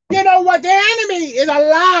 You know what? The enemy is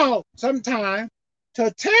allowed sometimes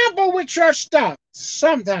to tamper with your stuff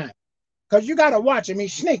sometimes. Because you got to watch him.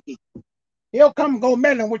 He's sneaky. He'll come and go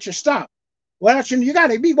meddling with your stuff. Well, you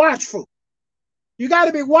got to be watchful. You got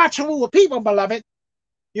to be watchful with people, beloved.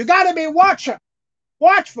 You got to be watchful.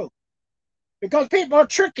 Because people are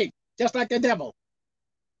tricky, just like the devil.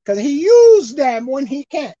 Because he used them when he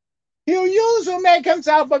can. He'll use who make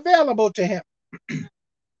himself available to him.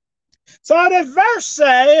 So this verse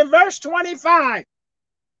say in verse 25,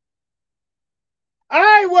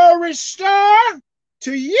 I will restore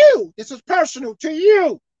to you, this is personal to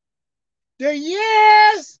you, the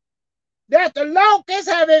years that the locusts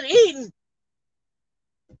have eaten.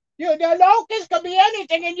 The locust could be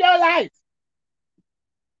anything in your life.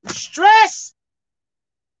 Stress,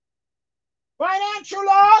 financial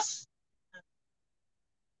loss.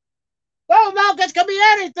 Those locusts could be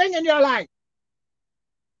anything in your life.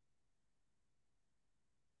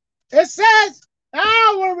 It says,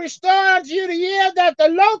 I will restore unto you the year that the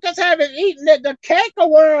locusts have eaten it, the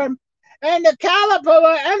cankerworm and the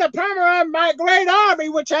caterpillar and the palmer, my great army,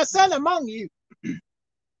 which I sent among you.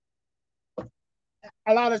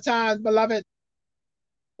 A lot of times, beloved,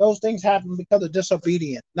 Those things happen because of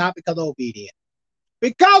disobedience, not because of obedience.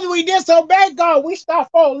 Because we disobey God, we start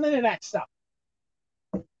falling into that stuff.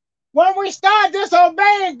 When we start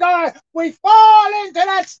disobeying God, we fall into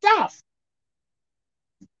that stuff.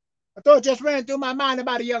 I thought it just ran through my mind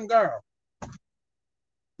about a young girl.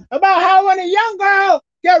 About how when a young girl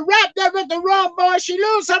get wrapped up with the wrong boy, she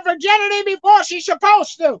loses her virginity before she's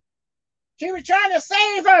supposed to. She was trying to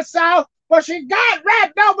save herself, but she got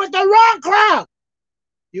wrapped up with the wrong crowd.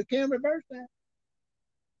 You can't reverse that.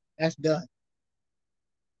 That's done.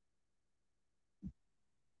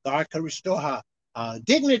 God can restore her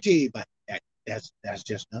dignity, but that's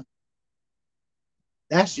just done.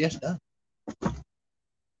 That's just done.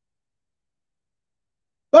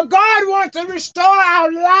 But God wants to restore our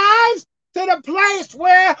lives to the place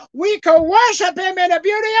where we can worship Him in the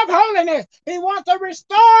beauty of holiness. He wants to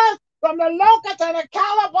restore us from the locust and the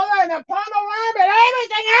caterpillar and the palmer worm and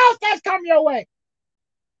everything else that's come your way.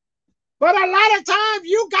 But a lot of times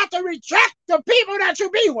you got to reject the people that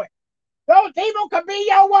you be with. Those people could be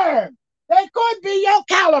your worm. They could be your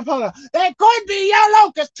caterpillar. They could be your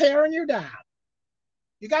locust tearing you down.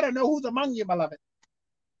 You got to know who's among you, beloved.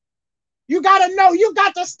 You got to know, you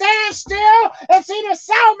got to stand still and see the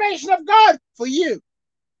salvation of God for you.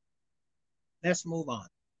 Let's move on.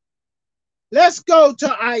 Let's go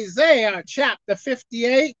to Isaiah chapter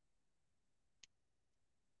 58.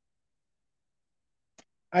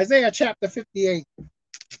 Isaiah chapter 58.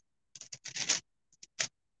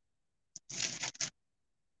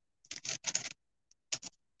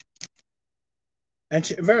 And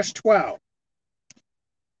verse 12.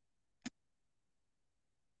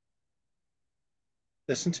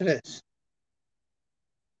 Listen to this.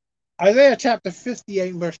 Isaiah chapter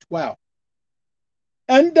 58, verse 12.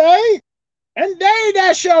 And they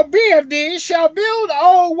that shall be of thee shall build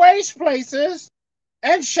old waste places,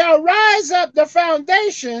 and shall rise up the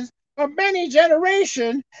foundations of many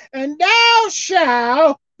generations, and thou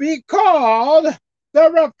shalt be called the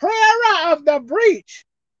repairer of the breach,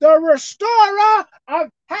 the restorer of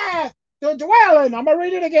paths to dwell in. I'm going to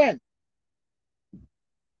read it again.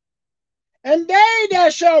 And they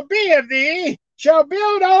that shall be of thee shall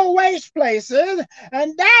build old waste places,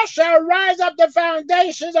 and thou shalt rise up the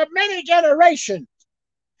foundations of many generations.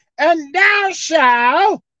 And thou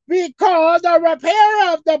shalt be called the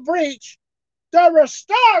repairer of the breach, the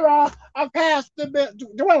restorer of paths to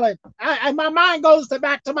dwelling. My mind goes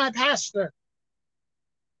back to my pastor.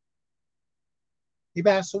 He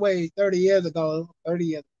passed away 30 years ago. 30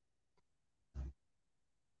 years.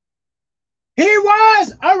 He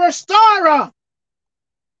was a restorer.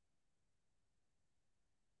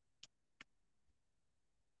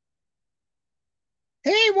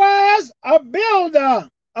 He was a builder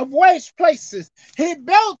of waste places. He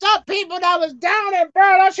built up people that was down in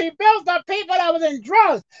burdens. He built up people that was in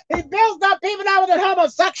drugs. He built up people that was in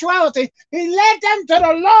homosexuality. He led them to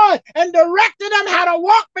the Lord and directed them how to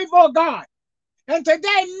walk before God. And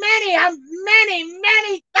today,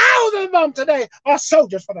 many thousands of them today are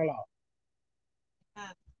soldiers for the Lord.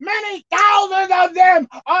 Many thousands of them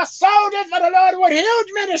are soldiers for the Lord with huge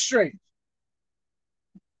ministries.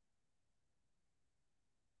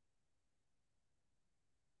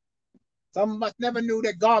 Some of us never knew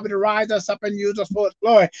that God would rise us up and use us for His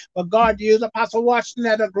glory. But God used Apostle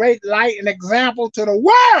Washington as a great light and example to the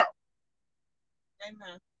world.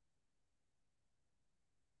 Amen.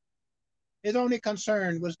 His only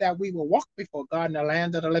concern was that we will walk before God in the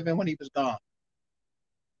land of the living when He was gone.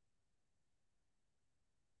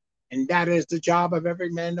 And that is the job of every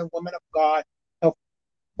man and woman of God, to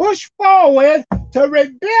push forward to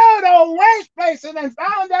rebuild our waste places and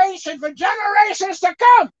foundation for generations to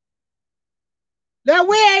come. That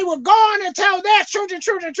we able to go on and tell their children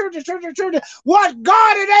what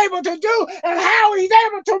God is able to do and how He's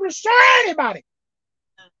able to restore anybody.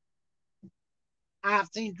 I've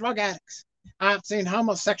seen drug addicts. I've seen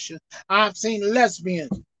homosexuals. I've seen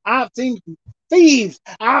lesbians. I've seen thieves.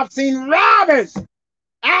 I've seen robbers.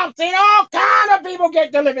 I've seen all kinds of people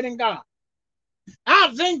get delivered in God.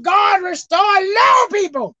 I've seen God restore low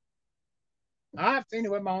people. I've seen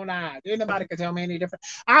it with my own eyes. Anybody can tell me any different.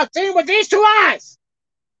 I've seen it with these two eyes.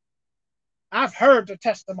 I've heard the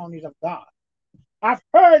testimonies of God. I've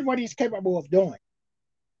heard what He's capable of doing.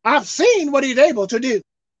 I've seen what He's able to do.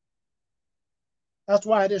 That's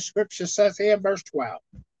why this scripture says here in verse 12.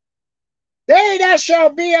 They that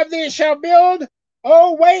shall be of thee shall build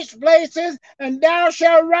old waste places, and thou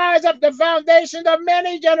shalt rise up the foundations of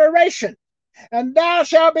many generations. And thou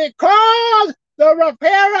shalt be called the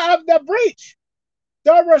repairer of the breach,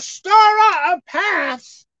 the restorer of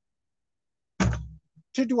paths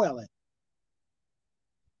to dwell in.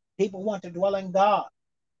 People want to dwell in God.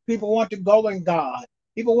 People want to go in God.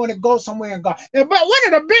 People want to go somewhere in God. But one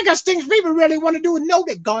of the biggest things people really want to do is know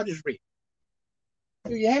that God is real.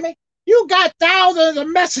 Do you hear me? You got thousands of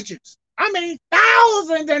messages. I mean,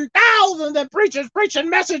 thousands and thousands of preachers preaching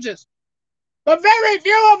messages. But very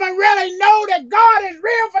few of them really know that God is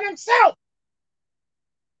real for themselves.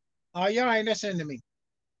 Oh, y'all ain't listening to me.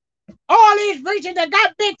 All these preachers that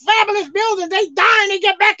got big fabulous buildings, they die and they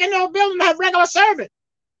get back in those buildings and have regular service.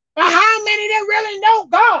 But how many that really know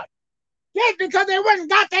God? Just because they wouldn't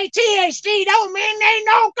got their THC don't mean they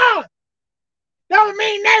know God. Don't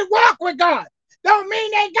mean they walk with God. Don't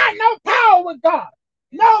mean they got no power with God.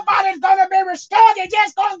 Nobody's gonna be restored. They're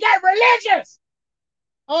just gonna get religious.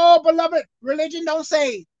 Oh, beloved, religion don't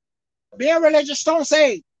save. Being religious don't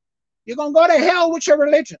save. You're gonna go to hell with your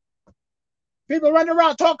religion. People running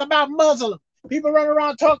around talking about Muslim. People running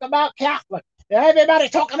around talking about Catholic. Everybody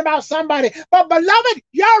talking about somebody. But beloved,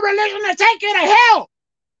 your religion will take you to hell.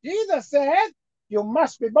 Jesus said, you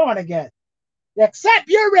must be born again. Except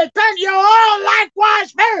you repent, you're all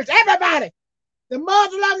likewise perish. Everybody. The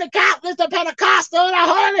Muslim, the Catholics, the Pentecostal, the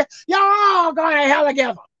Holy, you're all going to hell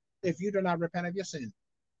together if you do not repent of your sin.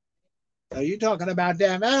 So you're talking about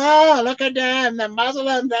them. Oh, look at them. The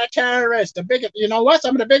Muslims, they're terrorists. The biggest, you know what?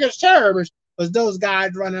 Some of the biggest terrorists was those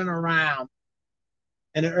guys running around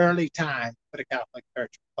in the early time for the Catholic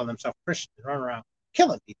Church, call themselves Christians, running around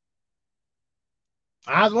killing people.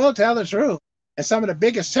 I as well tell the truth. And some of the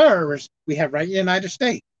biggest terrorists we have right in the United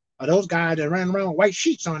States are those guys that ran around with white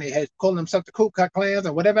sheets on their heads, calling themselves the Ku Klux Klans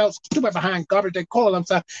or whatever else stupid behind garbage they call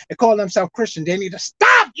themselves. They call themselves Christian. They need to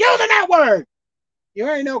stop using that word. You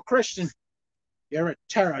ain't no Christian. You're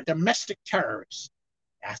a domestic terrorist.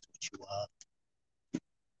 That's what you are.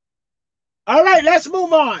 All right, let's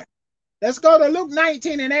move on. Let's go to Luke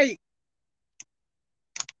 19:8.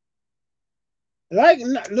 Like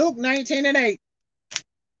Luke 19:8.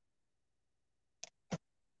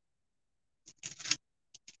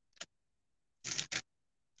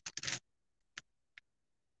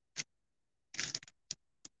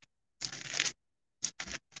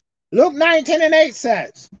 Luke 19:8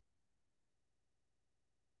 says,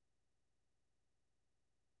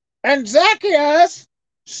 and Zacchaeus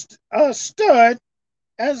stood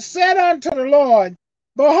and said unto the Lord,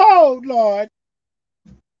 behold, Lord,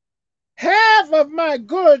 half of my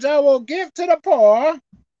goods I will give to the poor,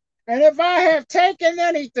 and if I have taken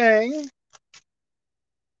anything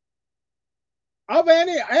of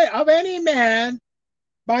any man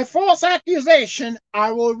by false accusation,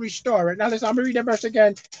 I will restore it. Now listen, I'm going to read that verse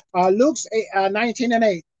again. Luke's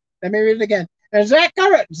 19:8. Let me read it again. And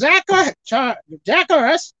Zacchaeus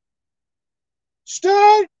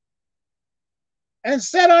stood and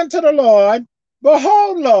said unto the Lord,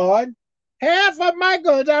 behold, Lord, half of my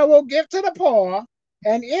goods I will give to the poor,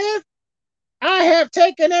 and if I have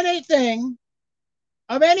taken anything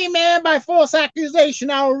of any man by false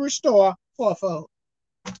accusation, I will restore fourfold.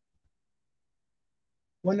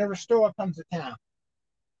 When the restorer comes to town.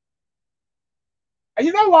 And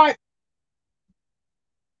you know what?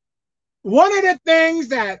 One of the things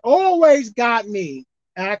that always got me,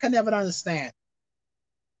 and I could never understand.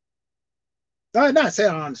 I'm not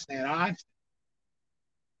saying I understand. I understand.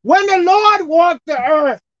 When the Lord walked the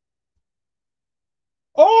earth,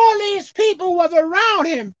 all these people was around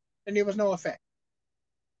him, and there was no effect.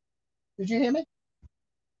 Did you hear me?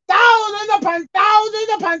 Thousands upon thousands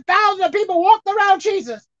upon thousands of people walked around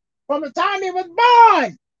Jesus from the time he was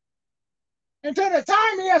born until the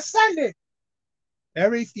time he ascended.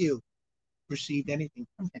 Very few received anything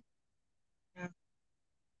from him.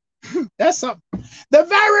 That's something. The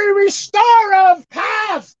very restorer of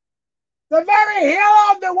paths, the very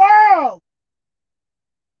healer of the world,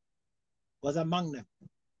 was among them,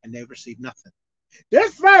 and they received nothing.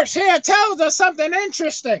 This verse here tells us something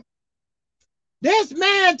interesting. This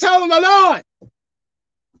man told the Lord,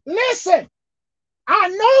 listen, I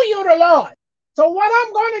know you're the Lord. So what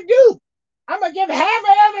I'm going to do, I'm going to give half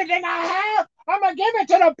of everything I have, I'm going to give it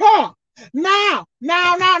to the poor. Now,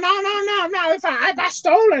 if I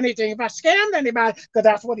stole anything, if I scammed anybody, because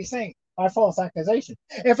that's what he's saying, by false accusation.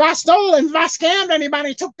 If I stole and if I scammed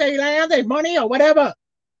anybody, took their land, their money, or whatever,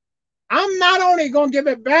 I'm not only going to give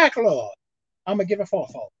it back, Lord, I'm going to give it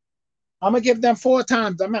fourfold. I'm going to give them 4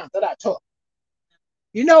 times the amount that I took.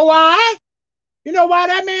 You know why? You know why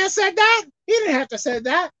that man said that? He didn't have to say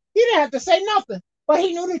that. He didn't have to say nothing. But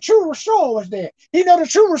he knew the true restorer was there. He knew the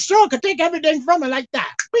true restorer could take everything from him like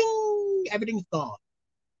that. Bing! Everything's gone.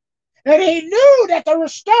 And he knew that the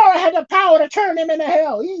restorer had the power to turn him into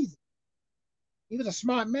hell easy. He was a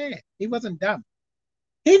smart man. He wasn't dumb.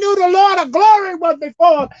 He knew the Lord of glory was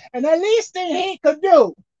before him. And the least thing he could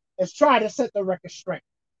do is try to set the record straight.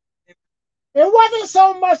 It wasn't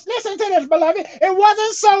so much, listen to this, beloved. It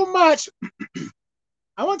wasn't so much,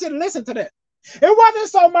 I want you to listen to this. It wasn't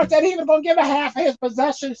so much that he was going to give a half of his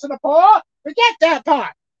possessions to the poor. Forget that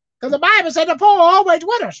part. Because the Bible said the poor are always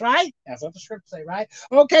with us, right? That's what the scriptures say, right?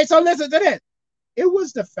 Okay, so listen to this. It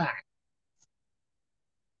was the fact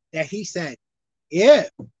that he said, if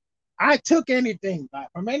I took anything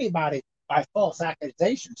from anybody by false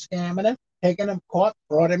accusation, scamming them, taking them caught,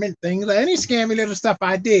 brought them in things, or any scammy little stuff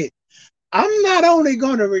I did, I'm not only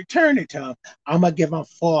going to return it to him, I'm going to give him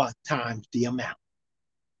 4 times the amount.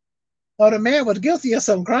 So the man was guilty of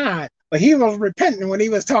some crime, but he was repenting when he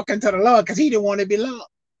was talking to the Lord because he didn't want to be loved.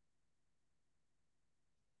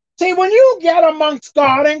 See, when you get amongst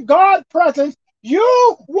God and God's presence,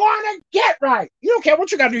 you want to get right. You don't care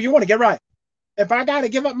what you got to do. You want to get right. If I got to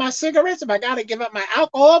give up my cigarettes, if I got to give up my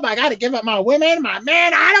alcohol, if I got to give up my women, my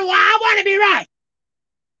man, I want to be right.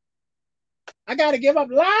 I got to give up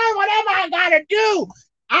lying, whatever I got to do.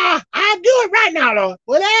 I'll do it right now, Lord.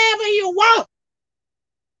 Whatever you want.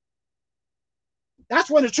 That's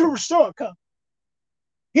when the true restorer comes.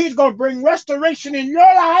 He's going to bring restoration in your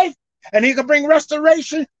life, and he can bring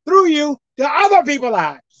restoration through you to other people's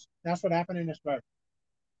lives. That's what happened in this verse.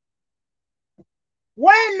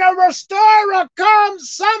 When the restorer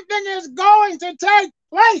comes, something is going to take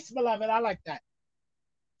place, beloved. I like that.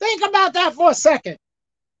 Think about that for a second.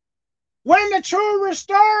 When the true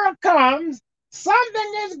restorer comes,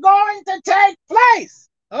 something is going to take place.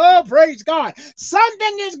 Oh, praise God.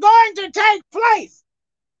 Something is going to take place.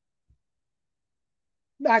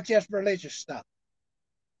 Not just religious stuff.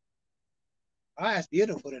 Oh, that's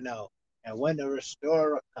beautiful to know. And when the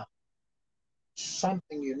restorer comes,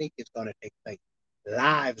 something unique is going to take place.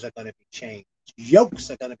 Lives are going to be changed.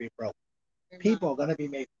 Yokes are going to be broken. People are going to be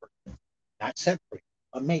made free. Not set free,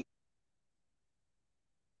 but made.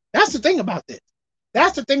 That's the thing about this.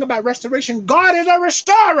 That's the thing about restoration. God is a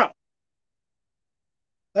restorer.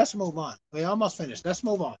 Let's move on. We almost finished. Let's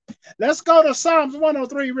move on. Let's go to Psalms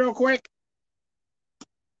 103 real quick.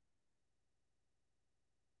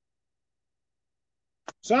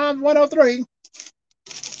 Psalm 103.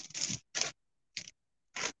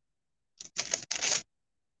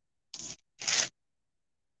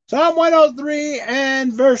 Psalm 103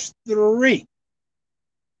 and verse 3.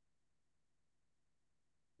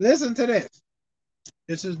 Listen to this.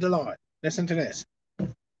 This is the Lord. Listen to this.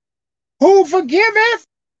 Who forgiveth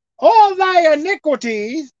all thy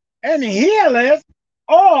iniquities and healeth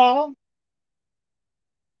all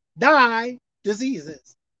thy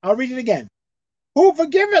diseases. I'll read it again. Who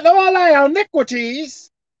forgiveth all thy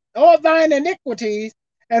iniquities, all thine iniquities,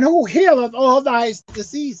 and who healeth all thy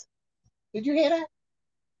diseases. Did you hear that?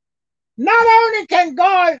 Not only can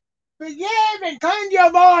God forgive and cleanse you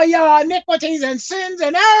of all your iniquities and sins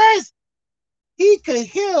and errors, he can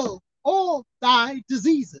heal all thy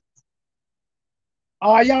diseases.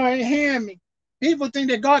 Oh, y'all ain't hearing me. People think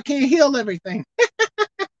that God can't heal everything.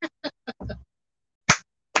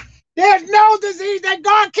 There's no disease that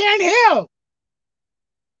God can't heal.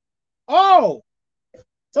 Oh,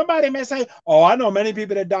 somebody may say, oh, I know many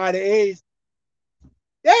people that died of AIDS.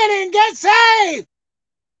 They didn't get saved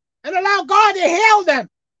and allow God to heal them.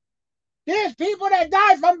 There's people that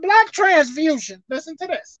died from blood transfusion. Listen to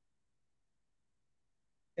this.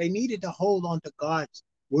 They needed to hold on to God's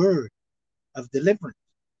word of deliverance.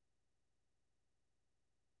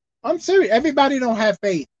 I'm serious. Everybody don't have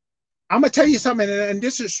faith. I'm going to tell you something, and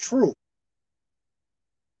this is true.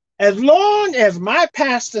 As long as my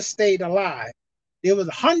pastor stayed alive, there was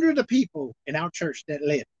hundreds of people in our church that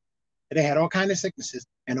lived. They had all kinds of sicknesses,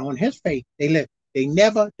 and on his faith, they lived. They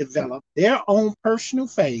never developed their own personal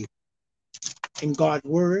faith in God's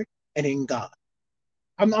word and in God.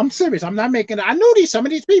 I'm serious. I'm not making it. I knew some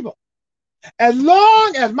of these people. As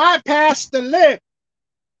long as my pastor lived,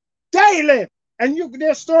 they lived. And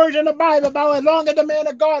there's stories in the Bible about as long as the man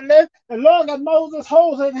of God lived, as long as Moses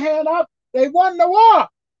holds his hand up, they won the war.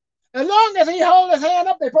 As long as he holds his hand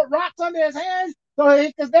up, they put rocks under his hands so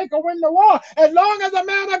they could win the war. As long as the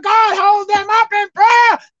man of God holds them up in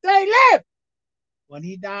prayer, they live. When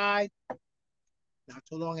he died, not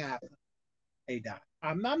too long after, he died.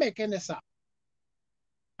 I'm not making this up.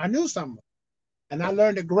 I knew someone, and I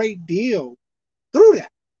learned a great deal through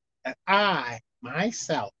that. That I,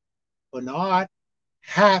 myself, will not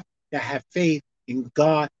have to have faith in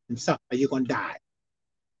God himself, or you're going to die.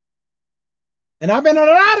 And I've been in a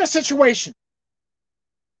lot of situations.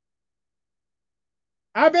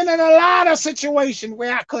 I've been in a lot of situations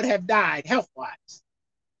where I could have died health-wise.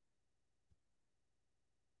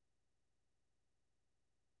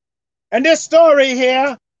 And this story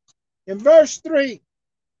here, in verse 3,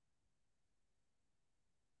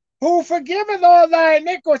 who forgiveth all thy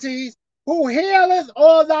iniquities, who healeth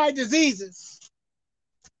all thy diseases.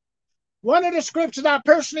 One of the scriptures I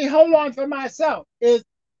personally hold on for myself is,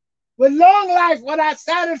 with long life will I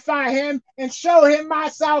satisfy him and show him my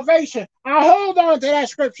salvation. I hold on to that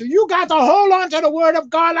scripture. You got to hold on to the word of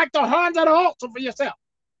God like the horns of the altar for yourself.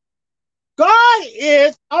 God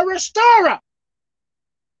is a restorer.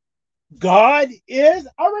 God is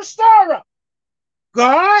a restorer.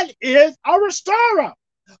 God is a restorer.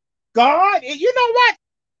 God, you know what?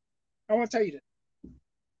 I want to tell you this.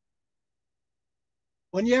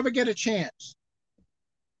 When you ever get a chance,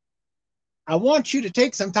 I want you to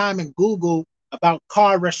take some time and Google about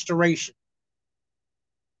car restoration.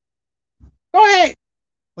 Go ahead.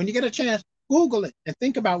 When you get a chance, Google it and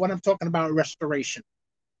think about what I'm talking about, restoration.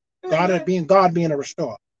 God being a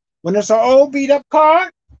restorer. When it's an old beat up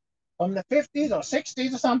car from the 50s or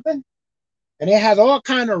 60s or something, and it has all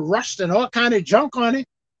kind of rust and all kind of junk on it,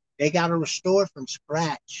 they got to restore it from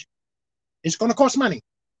scratch. It's going to cost money.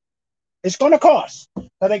 It's going to cost.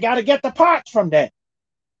 So they got to get the parts from that.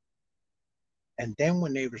 And then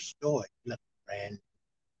when they restore it, look brand new,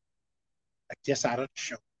 like just out of the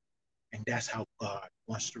show. And that's how God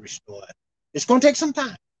wants to restore it. It's going to take some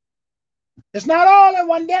time. It's not all in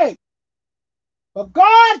one day. But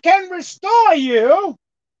God can restore you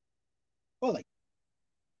fully.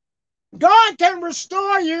 God can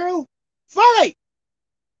restore you fully.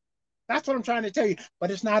 That's what I'm trying to tell you. But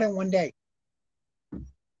it's not in one day.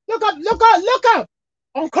 Look up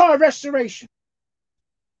on car restoration.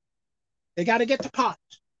 They got to get the parts.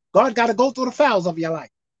 God got to go through the files of your life.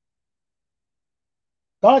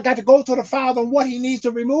 God got to go through the files on what he needs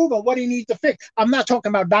to remove and what he needs to fix. I'm not talking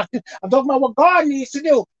about doctors. I'm talking about what God needs to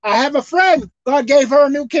do. I have a friend. God gave her a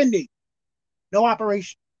new kidney. No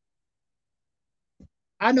operation.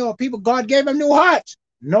 I know people, God gave them new hearts.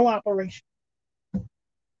 No operation.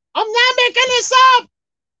 I'm not making this up.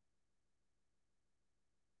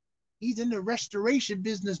 He's in the restoration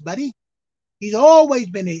business, buddy. He's always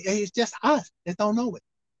been here. It's just us that don't know it.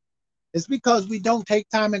 It's because we don't take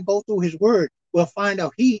time and go through his word. We'll find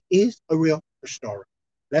out he is a real restorer.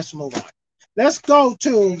 Let's move on. Let's go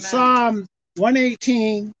to Psalm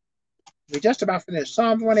 118. We just about finished.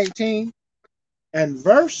 Psalm 118 and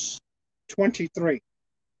verse 23.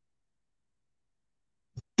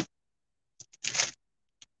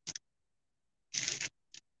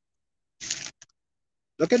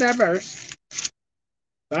 Look at that verse.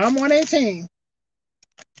 Psalm 118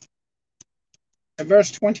 and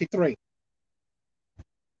verse 23.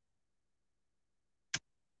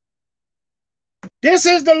 This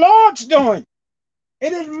is the Lord's doing.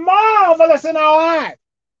 It is marvelous in our eyes.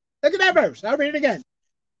 Look at that verse. I'll read it again.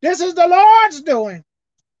 This is the Lord's doing.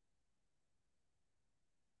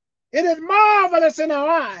 It is marvelous in our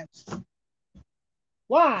eyes.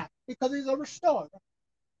 Why? Because he's a restorer.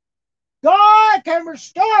 God can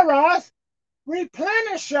restore us,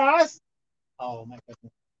 replenish us. Oh my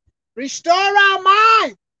goodness. Restore our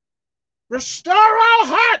mind. Restore our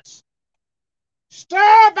hearts. Stir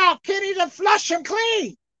up our kidneys and flush them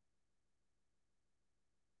clean.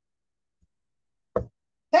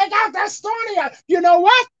 Take out that stony. You know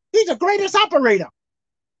what? He's the greatest operator.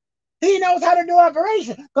 He knows how to do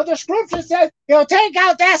operation because the scripture says he'll take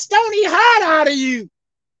out that stony heart out of you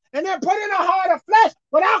and then put in a heart of flesh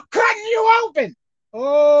without cutting you open.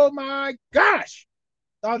 Oh my gosh.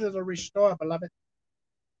 God is a restorer, beloved.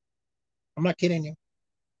 I'm not kidding you.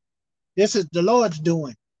 This is the Lord's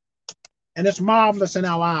doing, and it's marvelous in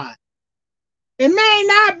our eyes. It may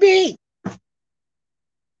not be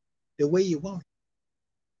the way you want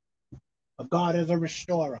it, but God is a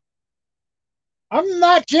restorer. I'm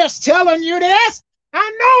not just telling you this.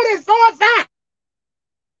 I know this for a fact.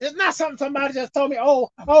 It's not something somebody just told me, oh,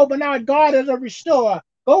 but now God is a restorer.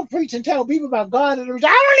 Go preach and tell people about God as a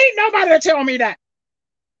restorer. I don't need nobody to tell me that.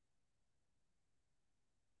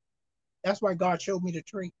 That's why God showed me the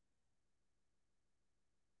tree.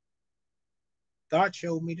 God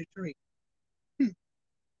showed me the tree.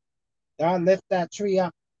 God lifted that tree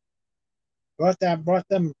up. Brought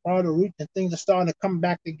them all the roots and things are starting to come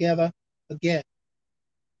back together again.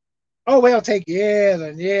 Oh, well, it'll take years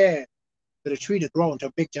and years for the tree to grow into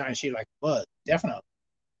a big giant tree like a bud. Definitely.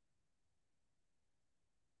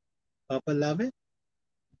 But beloved,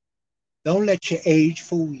 don't let your age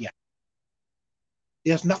fool you.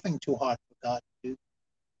 There's nothing too hard for God to do.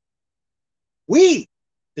 We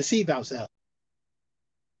deceive ourselves.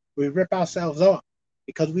 We rip ourselves off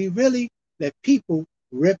because we really let people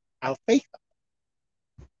rip our faith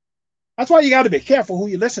off. That's why you got to be careful who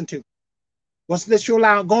you listen to. What's that you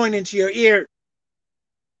allow going into your ear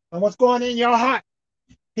and what's going in your heart.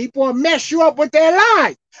 People will mess you up with their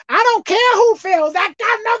lies. I don't care who fails. That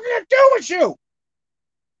got nothing to do with you.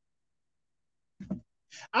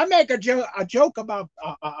 I make a joke about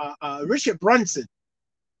Richard Brunson.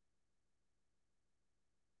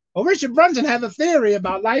 Well, Richard Brunson has a theory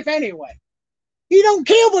about life anyway. He don't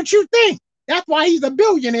care what you think. That's why he's a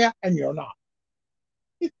billionaire and you're not.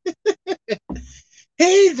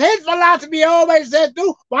 His philosophy always says,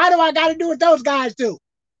 why do I got to do what those guys do?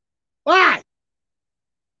 Why?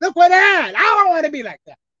 Look what I don't want to be like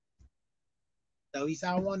that. So he said,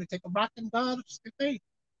 I want to take a rocket and go to space.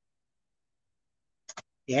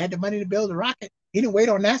 He had the money to build a rocket. He didn't wait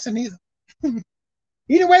on NASA neither. He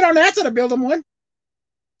didn't wait on NASA to build him one.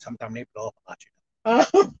 Sometimes they blow up a lot, you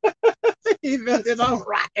know. He built his own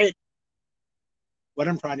rocket. What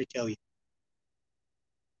I'm trying to tell you.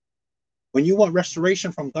 When you want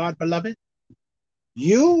restoration from God, beloved,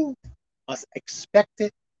 you must expect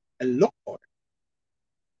it and look for it.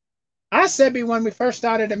 I said when we first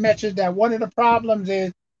started the message that one of the problems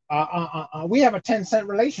is we have a 10-cent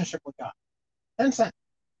relationship with God. 10 cents.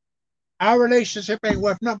 Our relationship ain't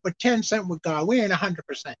worth nothing but 10 cents with God. We ain't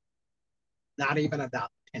 100%. Not even a dollar,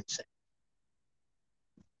 10 cents.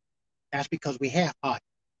 That's because we have heart.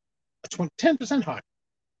 A 10% heart.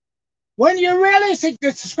 When you really seek,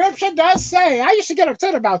 the scripture does say, I used to get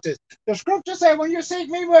upset about this. The scripture says, when you seek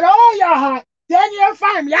me with all your heart, then you'll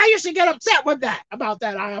find me. I used to get upset with that, about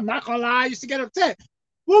that. I'm not going to lie. I used to get upset.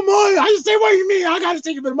 Well, more. I used to say, what do you mean? I got to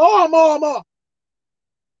seek you with more.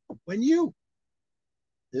 When you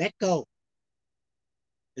let go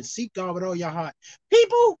and seek God with all your heart,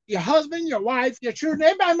 people, your husband, your wife, your children,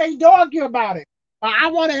 everybody may dog you about it. But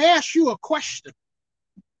I want to ask you a question.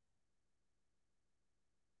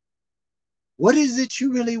 What is it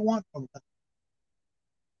you really want from God?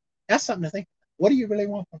 That's something to think about. What do you really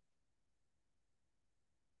want from God?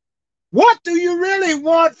 What do you really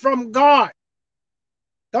want from God?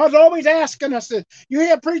 God's always asking us this. You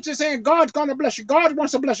hear preachers saying, God's going to bless you. God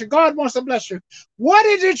wants to bless you. God wants to bless you. What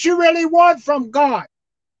is it you really want from God?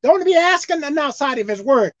 Don't be asking them outside of his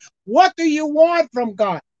word. What do you want from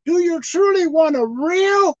God? Do you truly want a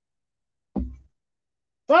real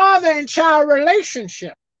father and child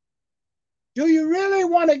relationship? Do you really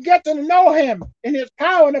want to get to know him in his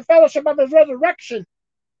power and the fellowship of his resurrection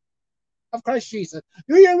of Christ Jesus?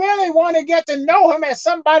 Do you really want to get to know him as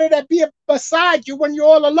somebody that be beside you when you're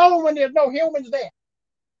all alone, when there's no humans there?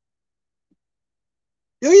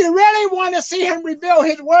 Do you really want to see him reveal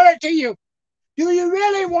his word to you? Do you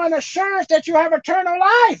really want assurance that you have eternal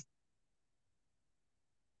life?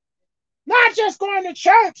 Not just going to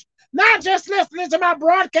church, not just listening to my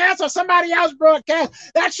broadcast or somebody else's broadcast,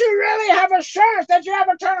 that you really have assurance that you have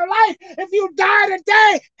eternal life. If you die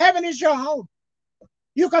today, heaven is your home.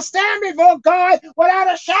 You can stand before God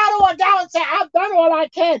without a shadow of doubt and say, I've done all I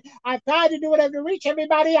can. I've tried to do whatever to reach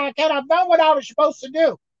everybody I can. I've done what I was supposed to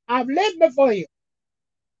do. I've lived before you.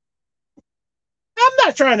 I'm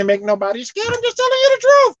not trying to make nobody scared. I'm just telling you the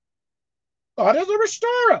truth. God is a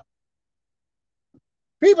restorer.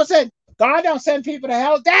 People said, God don't send people to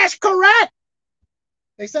hell. That's correct.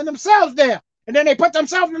 They send themselves there. And then they put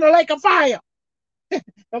themselves in the lake of fire. Now,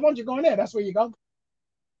 once you go in there, that's where you go.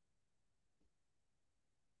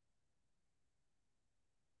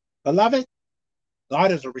 Beloved,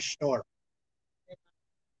 God is a restorer.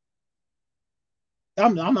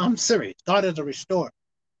 I'm serious. God is a restorer.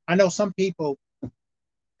 I know some people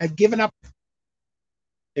have given up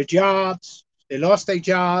their jobs. They lost their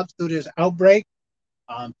jobs through this outbreak.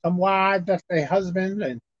 Some wives left their husband,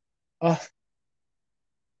 and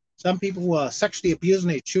some people were sexually abusing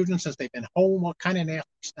their children since they've been home, all kind of nasty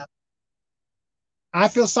stuff. I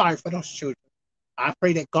feel sorry for those children. I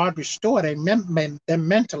pray that God restore them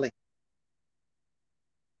mentally.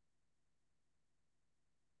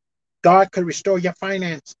 God could restore your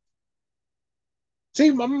finances.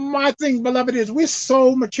 See, my thing, beloved, is we're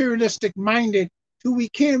so materialistic minded till we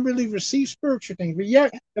can't really receive spiritual things. But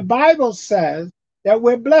yet the Bible says that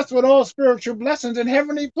we're blessed with all spiritual blessings in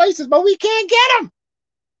heavenly places, but we can't get them.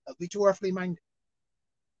 We're too earthly minded.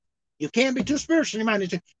 You can't be too spiritually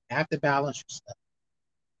minded. You have to balance yourself.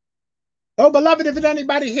 Oh, beloved, if there's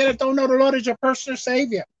anybody here that don't know the Lord as your personal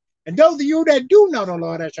Savior, and those of you that do know the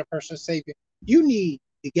Lord as your personal Savior, you need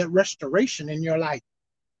to get restoration in your life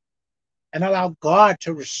and allow God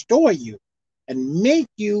to restore you and make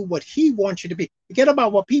you what he wants you to be. Forget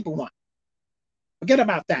about what people want. Forget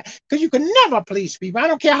about that. Because you can never please people. I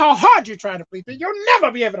don't care how hard you try to please people. You'll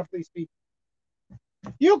never be able to please people.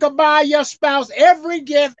 You can buy your spouse every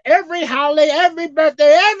gift, every holiday, every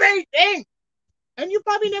birthday, everything. And you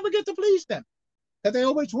probably never get to please them. Because they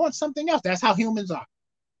always want something else. That's how humans are.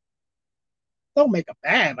 Don't make them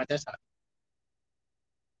bad, but that's how.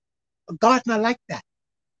 But God's not like that.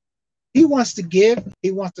 He wants to give.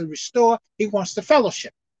 He wants to restore. He wants to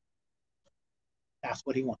fellowship. That's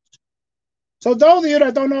what he wants. So those of you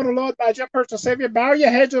that don't know the Lord as your personal Savior, bow your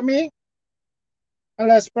heads with me and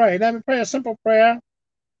let's pray. Let me pray a simple prayer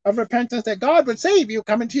of repentance that God would save you,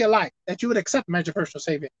 come into your life, that you would accept him as your personal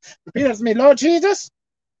Savior. Repeat after me. Lord Jesus,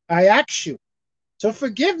 I ask you to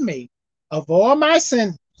forgive me of all my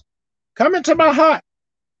sins. Come into my heart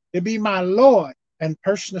to be my Lord and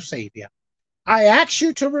personal Savior. I ask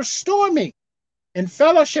you to restore me in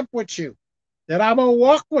fellowship with you, that I will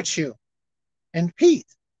walk with you in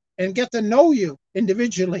peace and get to know you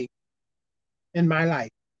individually in my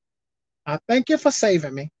life. I thank you for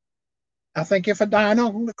saving me. I thank you for dying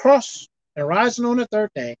on the cross and rising on the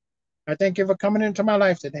third day. I thank you for coming into my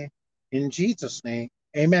life today. In Jesus' name,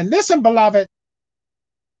 amen. Listen, beloved,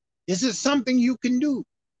 this is something you can do.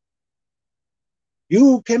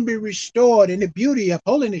 You can be restored in the beauty of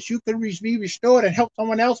holiness. You can be restored and help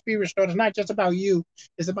someone else be restored. It's not just about you.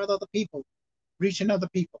 It's about other people, reaching other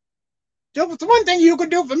people. So one thing you can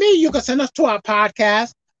do for me, you can send us to our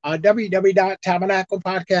podcast,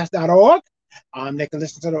 www.tabernaclepodcast.org. They can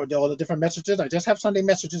listen to all the different messages. I just have Sunday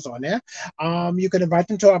messages on there. You can invite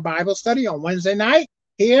them to our Bible study on Wednesday night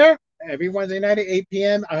here, every Wednesday night at 8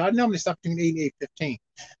 p.m. I normally stop between 8 and 8:15.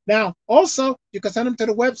 Now, also, you can send them to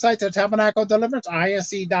the website at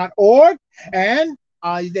tabernacledeliverance.inc.org, and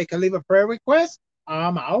they can leave a prayer request.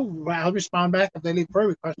 I'll respond back if they leave a prayer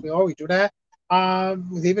request. We always do that.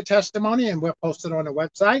 Leave a testimony, and we'll post it on the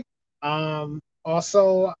website.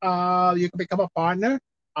 Also, you can become a partner.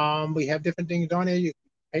 We have different things on there. You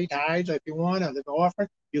can pay tithes if you want, or leave an offering.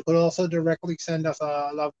 You could also directly send us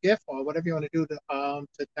a love gift or whatever you want to do to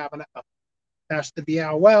Tabernacle. Pastor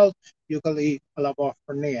B.R. Wells. You can leave a love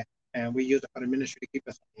offering there, and we use it for the ministry to keep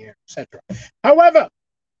us on the air, etc. However,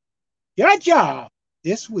 your job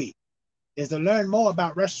this week is to learn more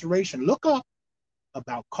about restoration. Look up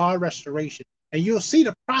about car restoration, and you'll see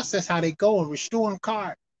the process how they go in restoring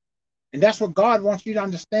cars. And that's what God wants you to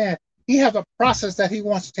understand. He has a process that he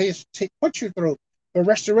wants to put you through for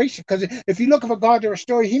restoration. Because if you're looking for God to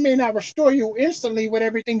restore you, he may not restore you instantly with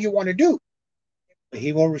everything you want to do, but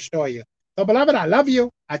he will restore you. So, beloved, I love you.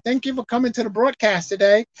 I thank you for coming to the broadcast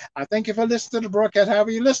today. I thank you for listening to the broadcast, however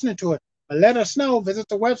you're listening to it. But let us know. Visit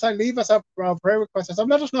the website. Leave us a prayer request.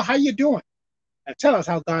 Let us know how you're doing. And tell us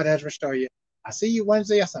how God has restored you. I'll see you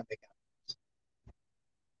Wednesday or Sunday.